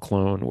Arrival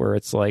clone where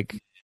it's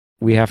like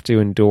we have to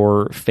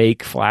endure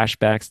fake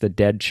flashbacks to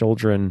dead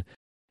children,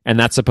 and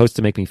that's supposed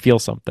to make me feel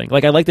something.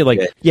 Like, I like that, like,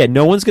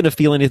 no one's going to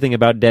feel anything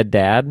about dead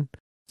dad,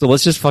 so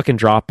let's just fucking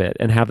drop it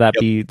and have that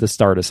be the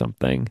start of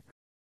something.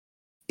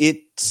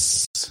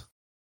 It's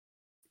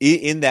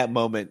in that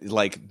moment,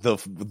 like the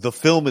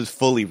film is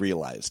fully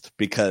realized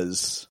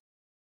because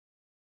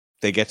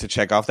they get to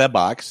check off that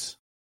box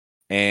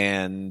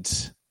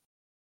and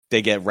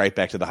they get right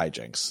back to the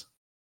hijinks.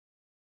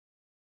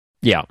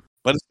 Yeah.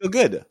 But it's still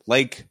good.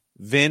 Like,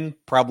 Vin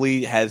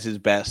probably has his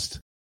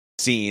best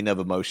scene of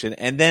emotion.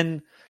 And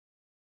then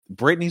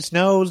Brittany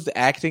Snow's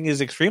acting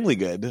is extremely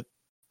good,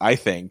 I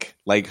think.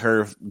 Like,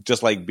 her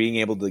just like being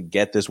able to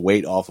get this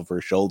weight off of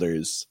her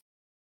shoulders.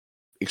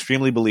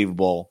 Extremely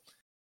believable.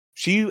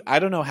 I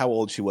don't know how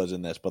old she was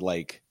in this, but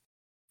like,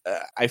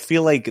 I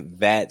feel like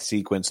that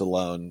sequence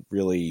alone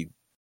really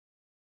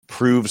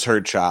proves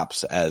her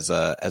chops as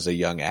a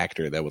young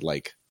actor that would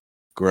like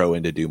grow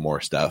into do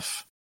more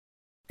stuff.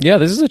 Yeah,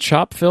 this is a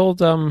chop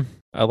filled.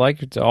 I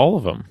liked all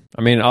of them.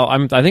 I mean,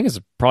 I think it's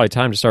probably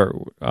time to start,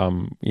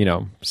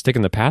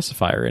 sticking the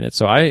pacifier in it.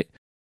 So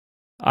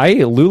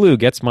Lulu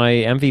gets my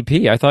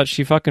MVP. I thought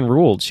she fucking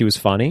ruled. She was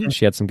funny.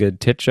 She had some good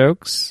tit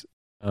jokes.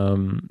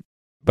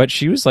 But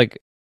she was like,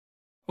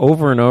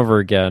 over and over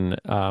again,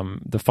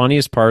 the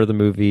funniest part of the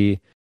movie,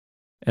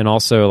 and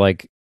also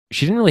like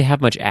she didn't really have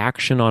much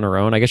action on her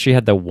own. I guess she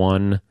had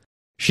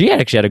she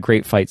actually had a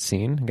great fight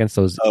scene against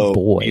those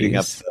boys. Beating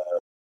up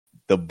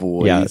the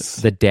boys. Yeah,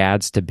 the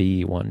dads to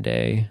be one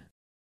day.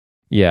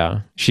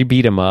 Yeah, she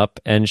beat him up,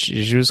 and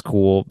she was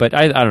cool. But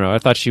I don't know. I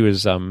thought she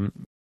was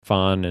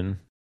fun, and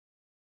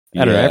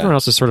I don't know. Everyone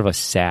else was sort of a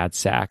sad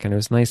sack, and it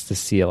was nice to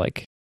see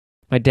like,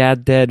 my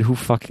dad dead. Who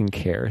fucking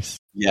cares?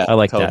 Yeah, I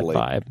like that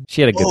vibe.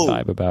 She had a good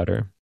vibe about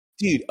her.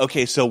 Dude,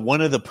 okay, so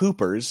one of the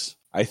poopers,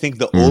 I think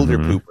the older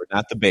pooper,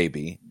 not the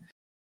baby,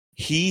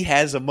 he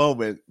has a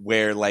moment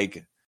where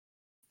like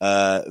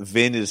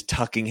Vin is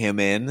tucking him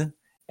in,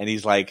 and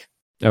he's like,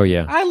 "Oh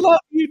yeah, I love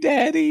you,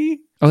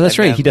 Daddy." Oh, that's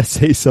right. He does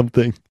say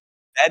something.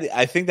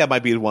 I think that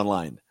might be one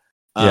line.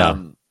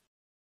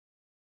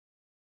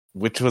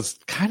 Which was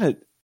kind of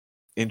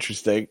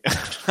interesting.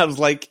 I was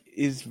like,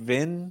 is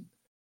Vin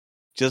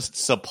just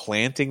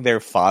supplanting their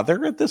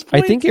father at this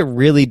point? I think it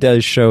really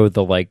does show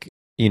the like,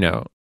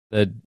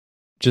 the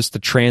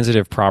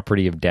transitive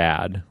property of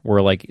dad,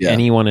 where like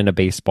anyone in a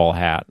baseball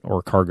hat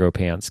or cargo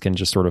pants can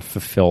just sort of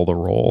fulfill the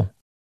role.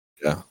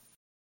 Yeah.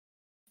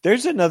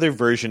 There's another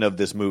version of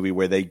this movie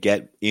where they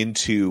get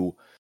into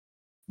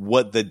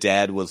what the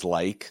dad was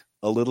like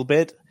a little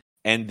bit,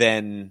 and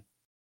then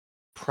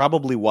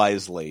probably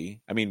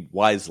wisely,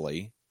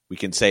 we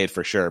can say it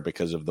for sure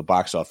because of the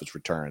box office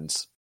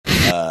returns,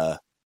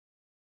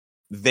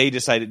 they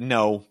decided,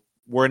 no,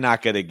 we're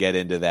not going to get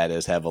into that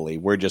as heavily.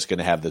 We're just going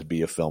to have this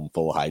be a film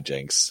full of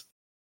hijinks.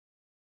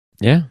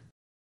 Yeah,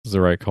 this is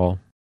the right call.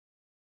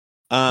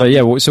 But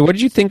yeah, so what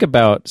did you think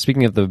about,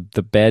 speaking of the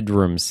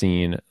bedroom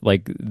scene,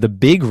 like the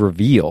big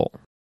reveal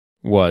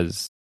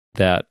was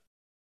that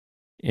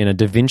in a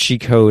Da Vinci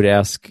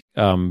Code-esque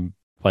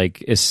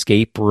like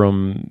escape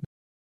room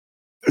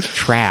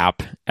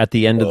trap at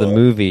the end of the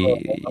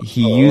movie,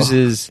 he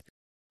uses,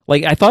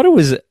 like, I thought it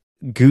was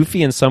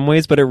goofy in some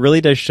ways, but it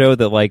really does show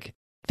that, like,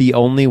 the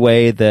only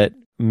way that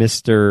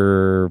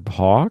Mr.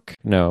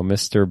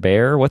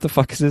 Bear, what the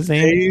fuck is his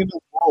name?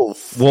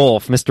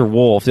 Mr.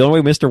 Wolf. The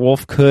only way Mr.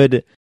 Wolf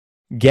could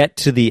get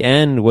to the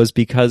end was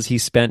because he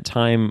spent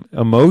time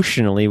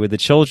emotionally with the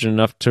children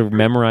enough to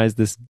memorize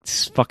this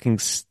fucking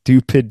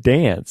stupid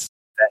dance.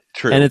 That's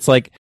true. And it's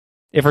like,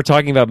 if we're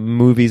talking about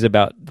movies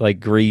about like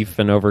grief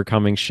and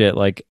overcoming shit,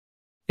 like,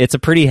 it's a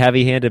pretty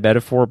heavy-handed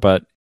metaphor,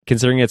 but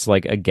considering it's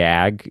like a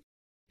gag,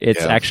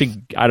 it's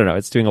actually, I don't know,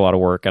 it's doing a lot of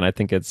work, and I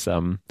think it's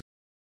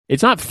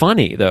not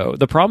funny though.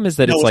 The problem is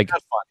that it's like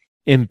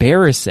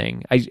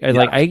embarrassing. I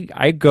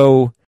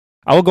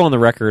will go on the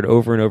record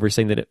over and over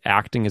saying that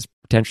acting is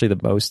potentially the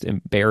most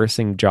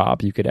embarrassing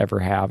job you could ever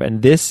have.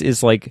 And this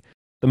is like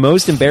the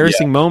most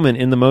embarrassing moment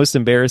in the most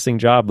embarrassing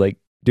job, like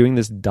doing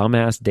this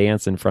dumbass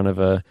dance in front of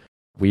a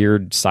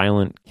weird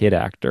silent kid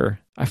actor.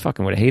 I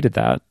fucking would have hated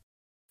that.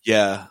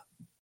 Yeah.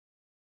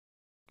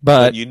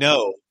 But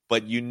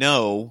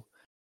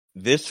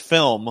this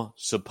film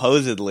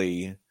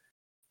supposedly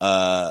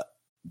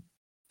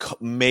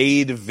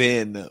made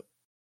Vin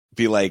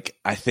be like,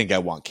 I think I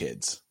want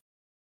kids.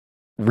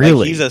 Really?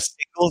 Like, he's a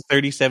single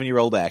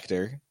 37-year-old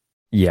actor.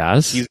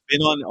 Yes. He's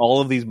been on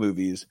all of these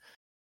movies.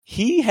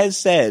 He has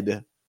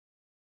said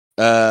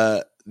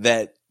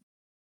that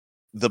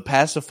the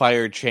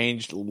pacifier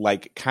changed,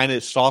 like, kind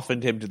of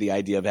softened him to the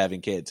idea of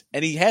having kids.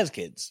 And he has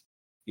kids.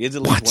 He has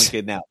at least one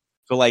kid now.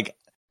 So, like...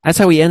 That's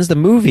how he ends the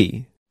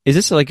movie. Is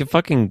this like a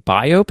fucking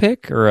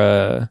biopic or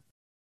a...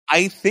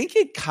 I think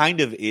it kind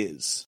of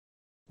is.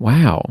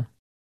 Wow.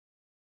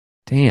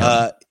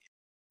 Damn.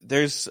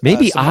 There's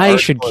maybe I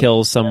should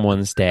kill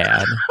someone's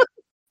dad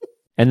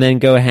and then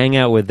go hang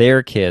out with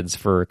their kids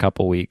for a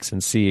couple weeks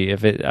and see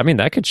if it. I mean,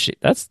 that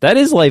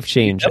is life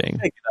changing.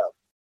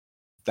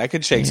 That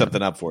could shake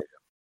something up for you.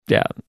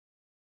 Yeah.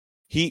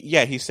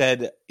 He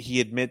said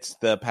he admits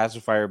the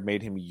pacifier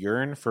made him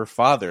yearn for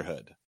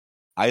fatherhood.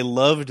 I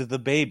loved the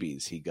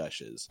babies, he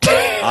gushes.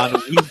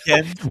 On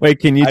weekends. Wait,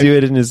 can you do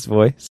it in his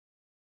voice?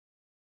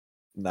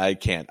 I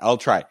can't. I'll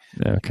try.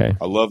 Okay.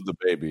 I love the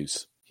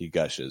babies, he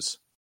gushes.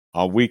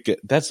 On weekend,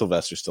 that's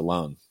Sylvester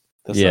Stallone.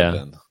 That's yeah. not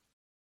Ben.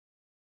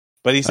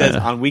 But he says,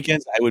 on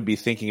weekends, I would be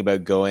thinking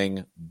about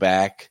going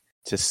back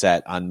to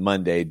set on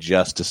Monday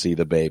just to see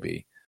the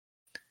baby.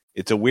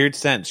 It's a weird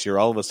sense. You're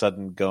all of a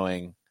sudden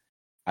going,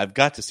 I've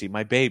got to see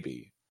my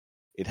baby.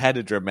 It had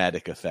a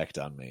dramatic effect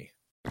on me.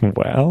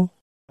 Well,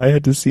 I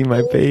had to see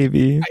my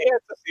baby. I had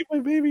to see my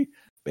baby.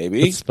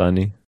 Baby. It's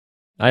funny.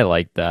 I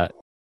like that.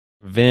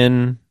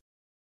 Vin,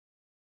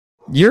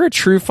 you're a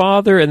true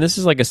father, and this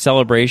is like a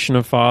celebration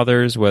of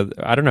fathers. Whether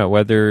I don't know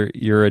whether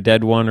you're a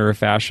dead one or a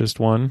fascist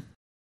one.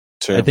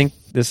 True. I think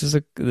this is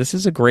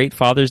a great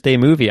Father's Day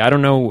movie. I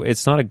don't know,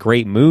 it's not a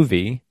great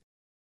movie,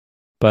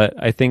 but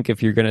I think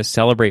if you're going to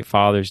celebrate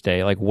Father's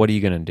Day, like, what are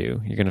you going to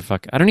do? You're going to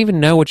I don't even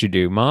know what you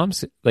do.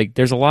 Moms, like,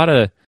 there's a lot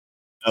of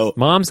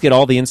moms get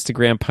all the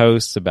Instagram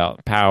posts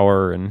about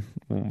power and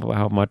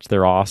how much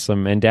they're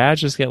awesome, and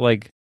dads just get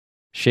like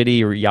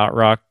shitty yacht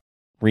rock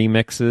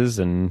remixes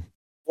and.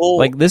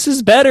 Like, this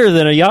is better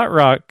than a yacht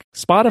rock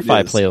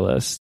Spotify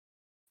playlist.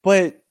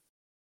 But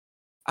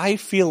I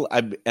feel,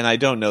 and I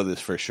don't know this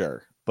for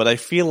sure, but I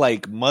feel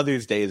like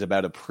Mother's Day is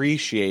about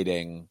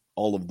appreciating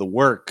all of the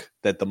work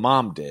that the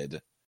mom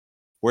did.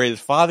 Whereas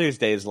Father's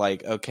Day is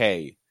like,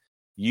 okay,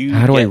 you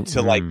get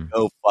to like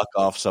go fuck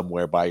off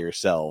somewhere by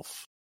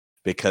yourself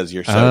because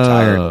you're so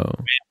tired.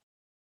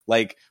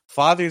 Like,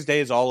 Father's Day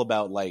is all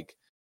about like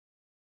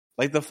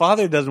the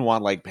father doesn't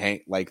want like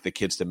the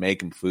kids to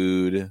make him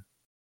food.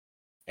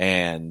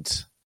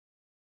 And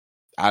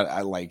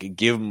I like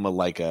give him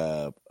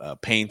a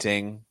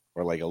painting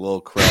or like a little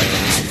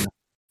crayon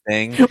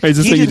thing. Wait, is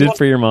this what you did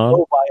for your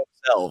mom? By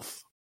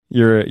himself.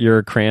 You're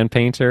a crayon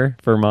painter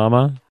for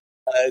Mama?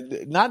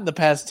 Not in the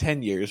past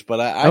 10 years,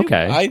 but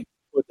I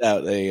put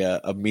out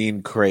a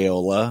mean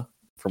Crayola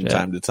from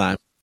time to time.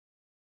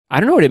 I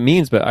don't know what it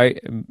means, but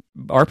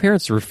our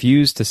parents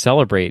refuse to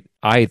celebrate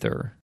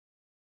either.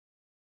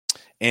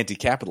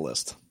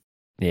 Anti-capitalist.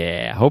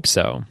 Yeah, hope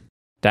so.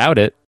 Doubt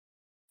it.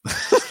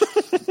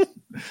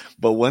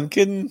 But one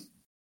can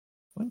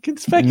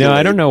speculate. No,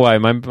 I don't know why.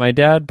 My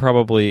dad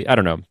probably, I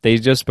don't know. They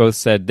just both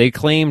said, they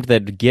claimed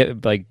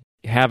that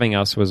having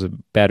us was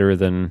better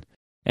than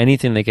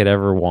anything they could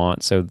ever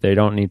want, so we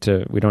don't need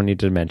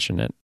to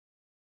mention it.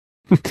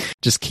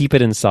 Just keep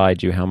it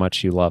inside you how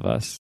much you love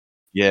us.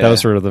 Yeah. That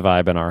was sort of the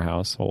vibe in our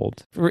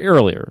household.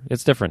 Earlier.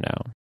 It's different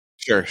now.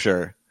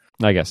 Sure.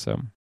 I guess so.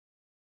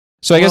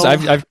 So I guess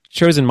I've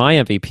chosen my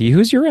MVP.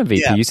 Who's your MVP?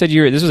 Yeah. You said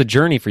this was a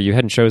journey for you. You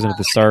hadn't chosen at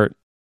the start.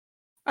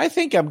 I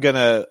think I'm going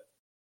to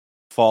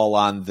fall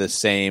on the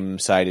same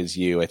side as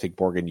you. I think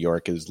Morgan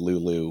York as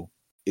Lulu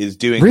is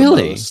doing the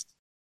most.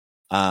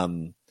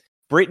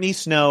 Brittany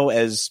Snow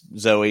as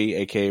Zoe,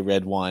 aka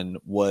Red One,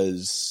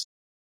 was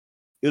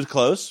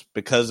close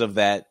because of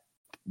that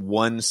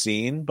one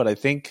scene, but I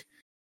think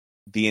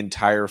the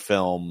entire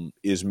film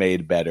is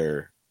made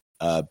better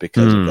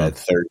because of that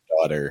third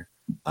daughter.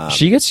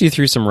 She gets you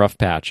through some rough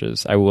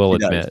patches, I will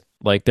admit. Does.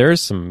 Like there's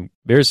some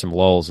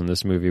lulls in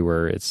this movie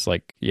where it's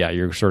like, yeah,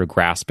 you're sort of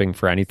grasping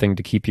for anything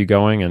to keep you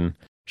going, and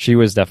she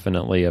was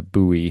definitely a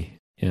buoy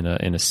in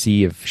a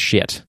sea of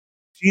shit.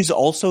 She's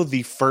also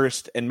the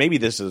first, and maybe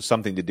this has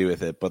something to do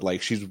with it, but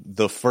like she's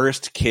the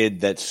first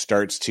kid that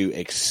starts to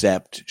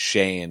accept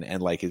Shane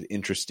and like is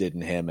interested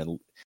in him, and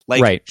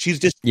like she's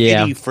just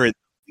kitty for the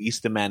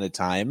least amount of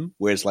time,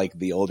 whereas like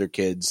the older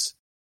kids,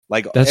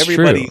 like that's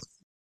everybody,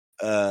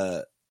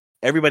 true.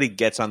 Everybody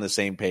gets on the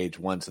same page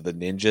once the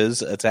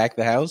ninjas attack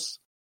the house,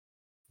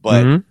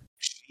 but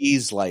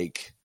she's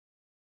like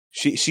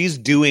she's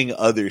doing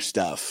other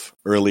stuff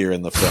earlier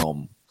in the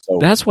film. So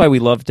that's why we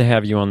love to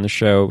have you on the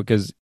show,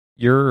 because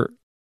your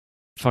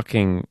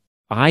fucking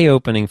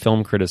eye-opening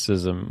film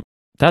criticism,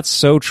 that's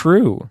so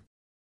true.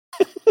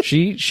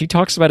 She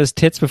talks about his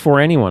tits before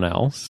anyone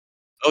else.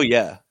 Oh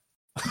yeah.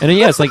 And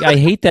yeah, it's like I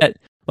hate that,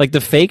 like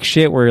the fake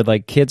shit where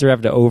like kids are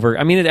having to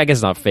I mean, I guess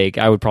it's not fake.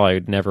 I would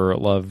probably never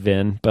love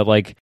Vin, but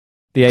like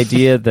the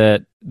idea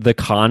that the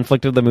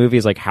conflict of the movie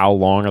is like how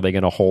long are they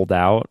going to hold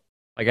out?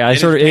 Like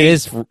it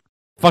is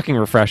fucking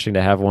refreshing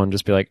to have one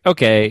just be like,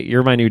 okay,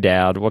 you're my new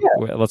dad.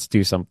 Let's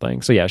do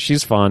something. So yeah,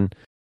 she's fun.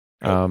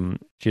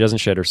 She doesn't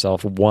shit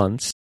herself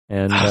once,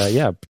 and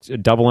yeah,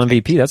 double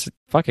MVP. That's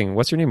fucking.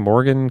 What's her name?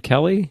 Morgan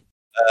Kelly.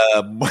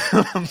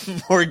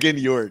 Morgan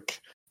York.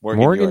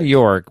 Morgan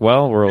York.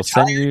 Well, we'll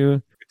send you.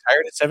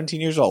 Retired at 17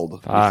 years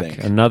old. Fuck,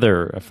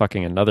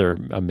 another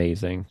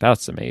amazing.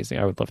 That's amazing.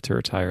 I would love to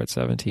retire at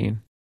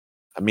 17.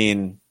 I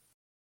mean,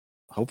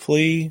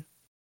 hopefully,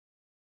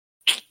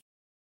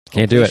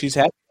 can't do it. She's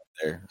happy up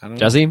there. I don't know.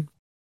 Jesse,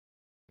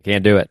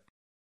 can't do it.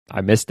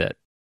 I missed it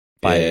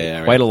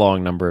by quite a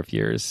long number of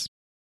years.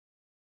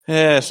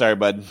 Yeah, sorry,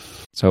 bud.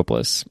 It's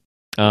hopeless.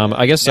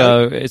 I guess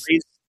it's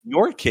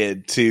your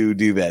kid to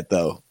do that,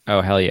 though.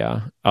 Oh hell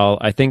yeah!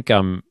 I think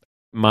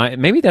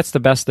maybe that's the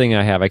best thing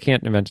I have. I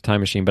can't invent a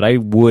time machine, but I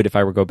would, if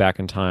I were to go back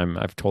in time.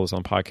 I've told this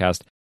on the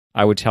podcast.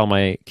 I would tell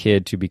my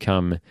kid to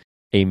become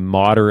a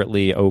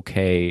moderately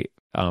okay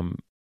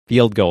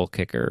field goal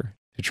kicker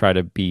to try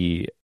to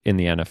be in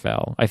the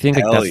NFL. I think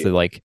that's the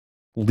like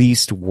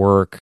least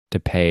work to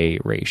pay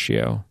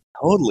ratio.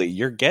 Totally,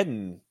 you're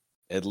getting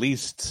at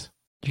least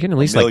like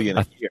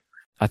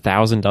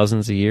 1,000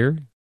 dozens a year.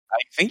 I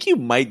think you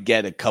might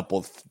get a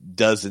couple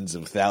dozens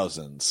of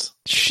thousands.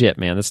 Shit,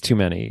 man, that's too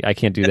many. I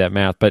can't do that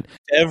math, but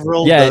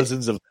several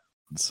dozens of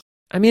thousands.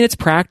 I mean, it's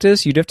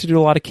practice. You'd have to do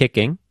a lot of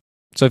kicking.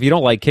 So if you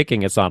don't like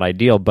kicking, it's not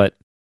ideal. But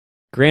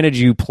granted,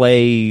 you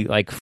play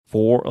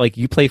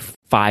you play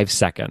 5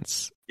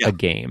 seconds a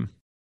game.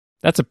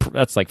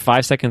 That's like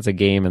 5 seconds a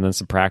game, and then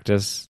some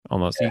practice.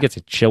 Almost, you get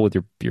to chill with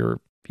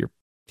your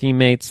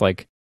teammates.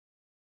 Like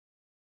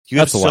you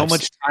have so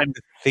much time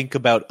to think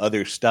about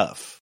other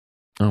stuff.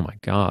 Oh my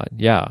god,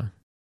 yeah.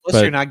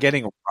 Plus, you're not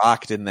getting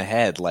rocked in the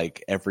head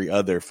like every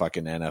other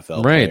fucking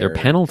NFL player. They're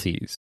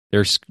penalties.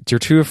 You're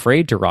too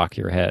afraid to rock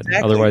your head.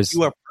 Exactly. Otherwise,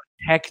 you are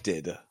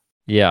protected.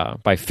 Yeah,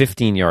 by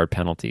 15-yard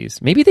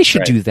penalties. Maybe they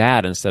should do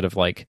that instead of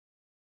like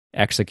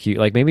execute.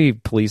 Like maybe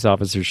police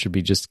officers should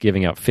be just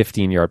giving out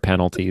 15-yard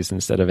penalties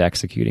instead of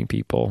executing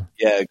people.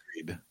 Yeah,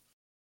 agreed.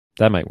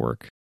 That might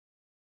work.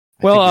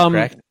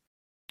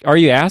 Are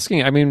you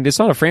asking? I mean, it's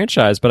not a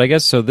franchise, but I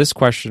guess so. This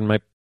question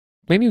might.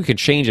 Maybe we could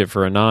change it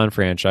for a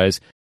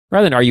non-franchise.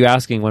 Rather than, are you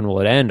asking when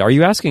will it end? Are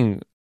you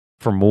asking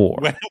for more?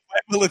 When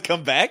will it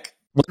come back?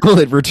 When will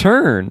it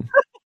return?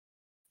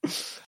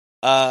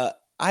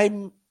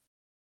 I'm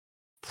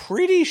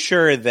pretty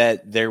sure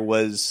that there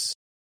was...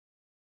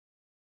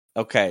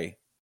 Okay.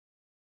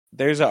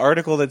 There's an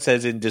article that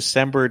says in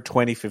December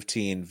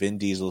 2015, Vin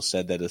Diesel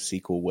said that a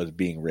sequel was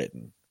being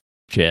written.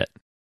 Shit.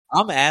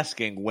 I'm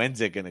asking, when's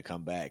it going to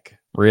come back?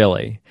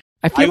 Really?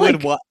 I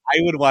would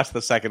watch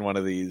the second one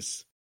of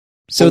these.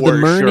 So the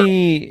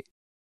Murney,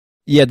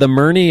 the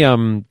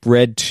Murney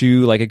Red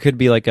 2, like it could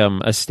be like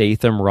a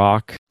Statham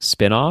Rock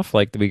spinoff,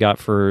 like we got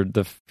for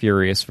the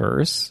Furious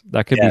Verse.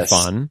 That could be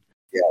fun.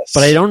 Yes,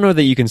 but I don't know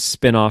that you can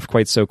spin off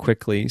quite so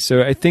quickly.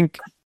 So I think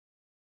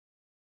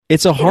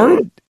it's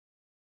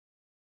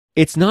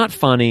it's not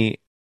funny.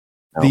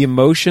 No. The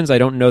emotions, I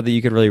don't know that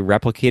you could really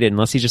replicate it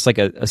unless he's just like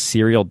a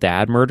serial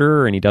dad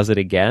murderer and he does it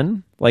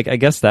again. Like I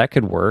guess that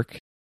could work.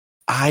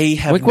 I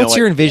have what's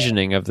your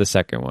envisioning of the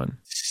second one?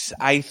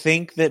 I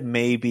think that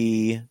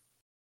maybe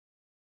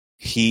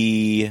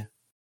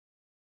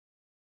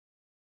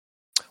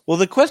well,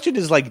 the question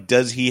is like,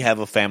 does he have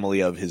a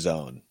family of his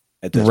own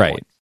at this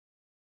point?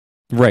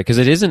 Right, because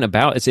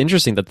it's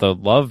interesting that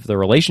the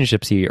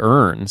relationships he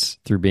earns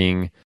through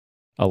being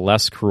a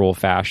less cruel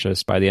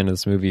fascist by the end of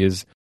this movie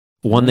is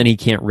one that he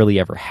can't really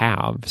ever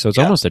have. So it's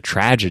almost a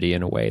tragedy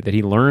in a way that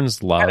he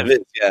learns love. Kind of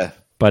is,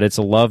 but it's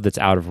a love that's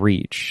out of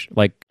reach.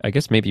 Like, I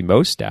guess maybe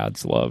most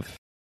dads' love.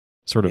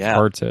 Sort of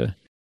hard to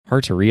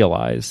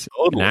realize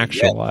and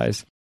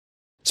actualize.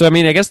 So, I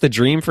mean, I guess the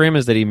dream for him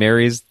is that he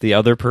marries the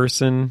other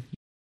person,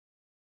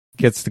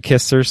 gets to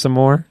kiss her some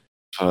more,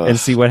 and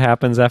see what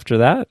happens after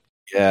that.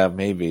 Yeah,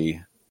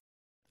 maybe.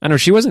 I know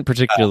she wasn't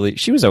particularly.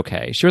 She was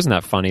okay. She wasn't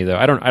that funny though.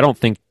 I don't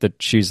think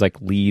that she's like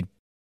lead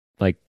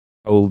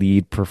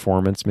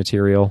performance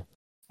material.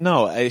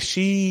 No,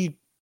 she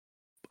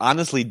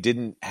honestly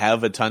didn't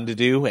have a ton to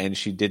do, and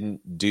she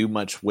didn't do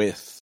much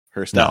with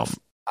her stuff.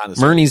 No.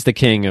 Honestly. Murney's the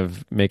king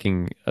of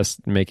making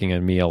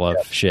a meal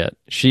of shit.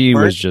 She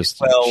was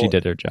just she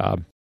did her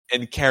job.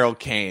 And Carol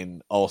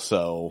Kane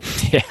also.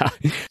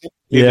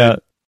 Yeah.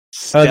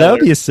 Oh, that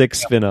would be a sick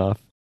spinoff.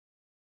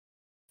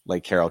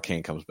 Like Carol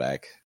Kane comes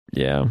back.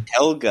 Yeah.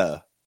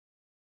 Helga.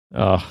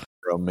 Oh,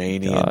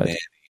 Romanian nanny.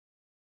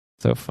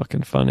 So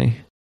fucking funny.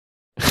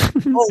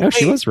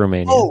 She was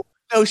Romanian. Oh,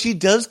 no, she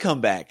does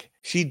come back.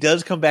 She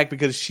does come back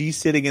because she's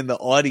sitting in the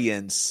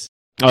audience.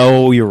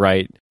 Oh, you're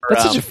right.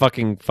 That's such a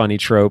fucking funny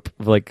trope.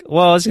 Like,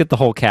 well, let's get the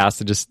whole cast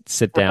to just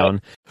sit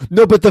down.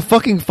 No, but the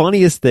fucking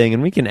funniest thing,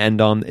 and we can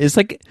end on, is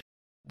like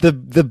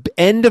the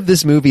end of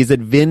this movie is that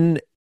Vin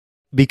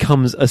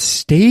becomes a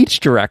stage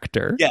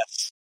director.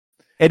 Yes.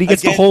 And he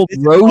gets to hold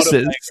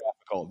roses.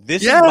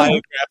 This is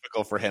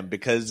biographical for him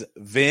because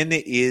Vin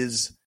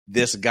is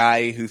this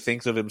guy who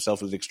thinks of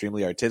himself as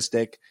extremely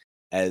artistic,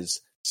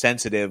 as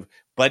sensitive,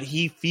 but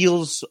he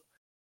feels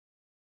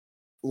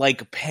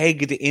like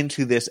pegged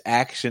into this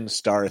action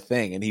star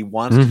thing, and he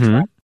wants to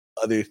try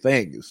other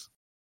things.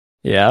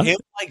 Yeah. Him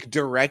like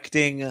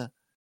directing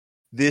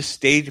this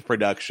stage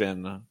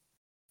production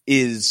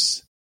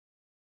is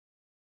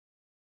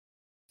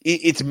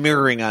it's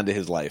mirroring onto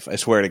his life. I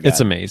swear to God.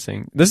 It's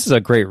amazing. This is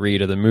a great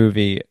read of the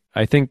movie.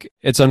 I think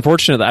it's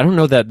unfortunate that I don't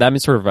know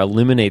that sort of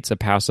eliminates a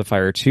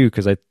pacifier too,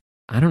 because I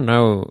don't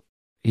know.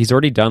 He's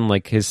already done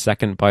like his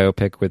second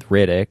biopic with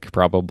Riddick,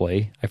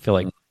 probably. I feel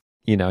like,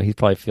 he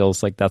probably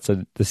feels like that's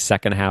the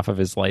second half of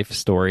his life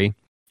story.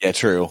 Yeah,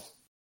 true.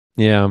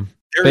 Yeah.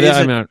 There is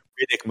a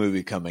Riddick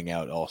movie coming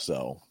out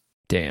also.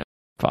 Damn.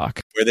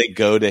 Fuck. Where they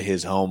go to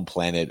his home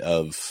planet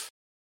of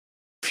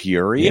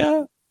Furia?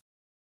 Yeah.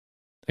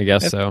 I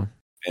guess so.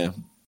 Yeah.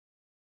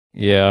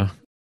 Yeah.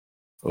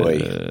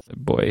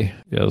 Boy.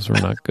 Yeah, those were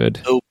not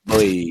good. Oh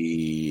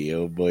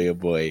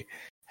boy.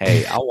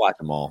 Hey, I'll watch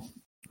them all.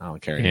 I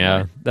don't care anymore.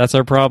 Yeah, that's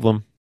our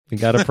problem. We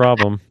got a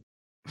problem.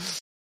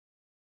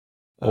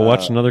 We'll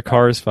watch another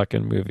Cars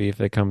fucking movie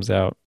if it comes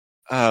out.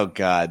 Oh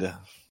God.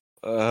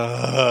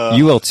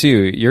 You will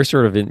too. You're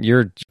sort of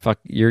you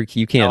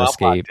can't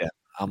escape.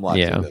 I'm locked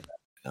into that.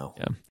 No.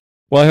 Yeah.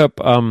 Well,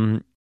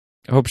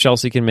 I hope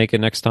Chelsea can make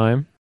it next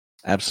time.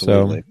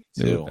 Absolutely.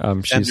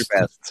 So, she's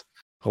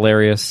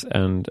hilarious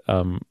and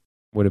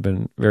would have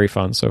been very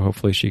fun. So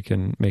hopefully she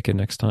can make it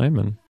next time.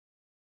 And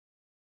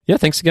yeah,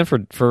 thanks again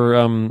for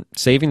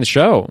saving the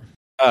show.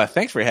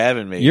 Thanks for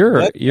having me. You're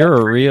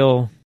a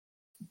real.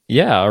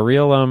 I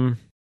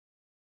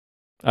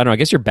don't know. I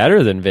guess you're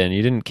better than Vin.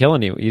 You didn't kill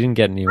anyone. You didn't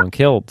get anyone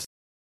killed.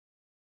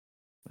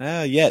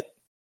 Yet.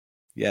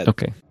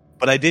 Okay.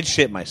 But I did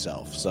shit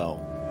myself.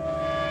 So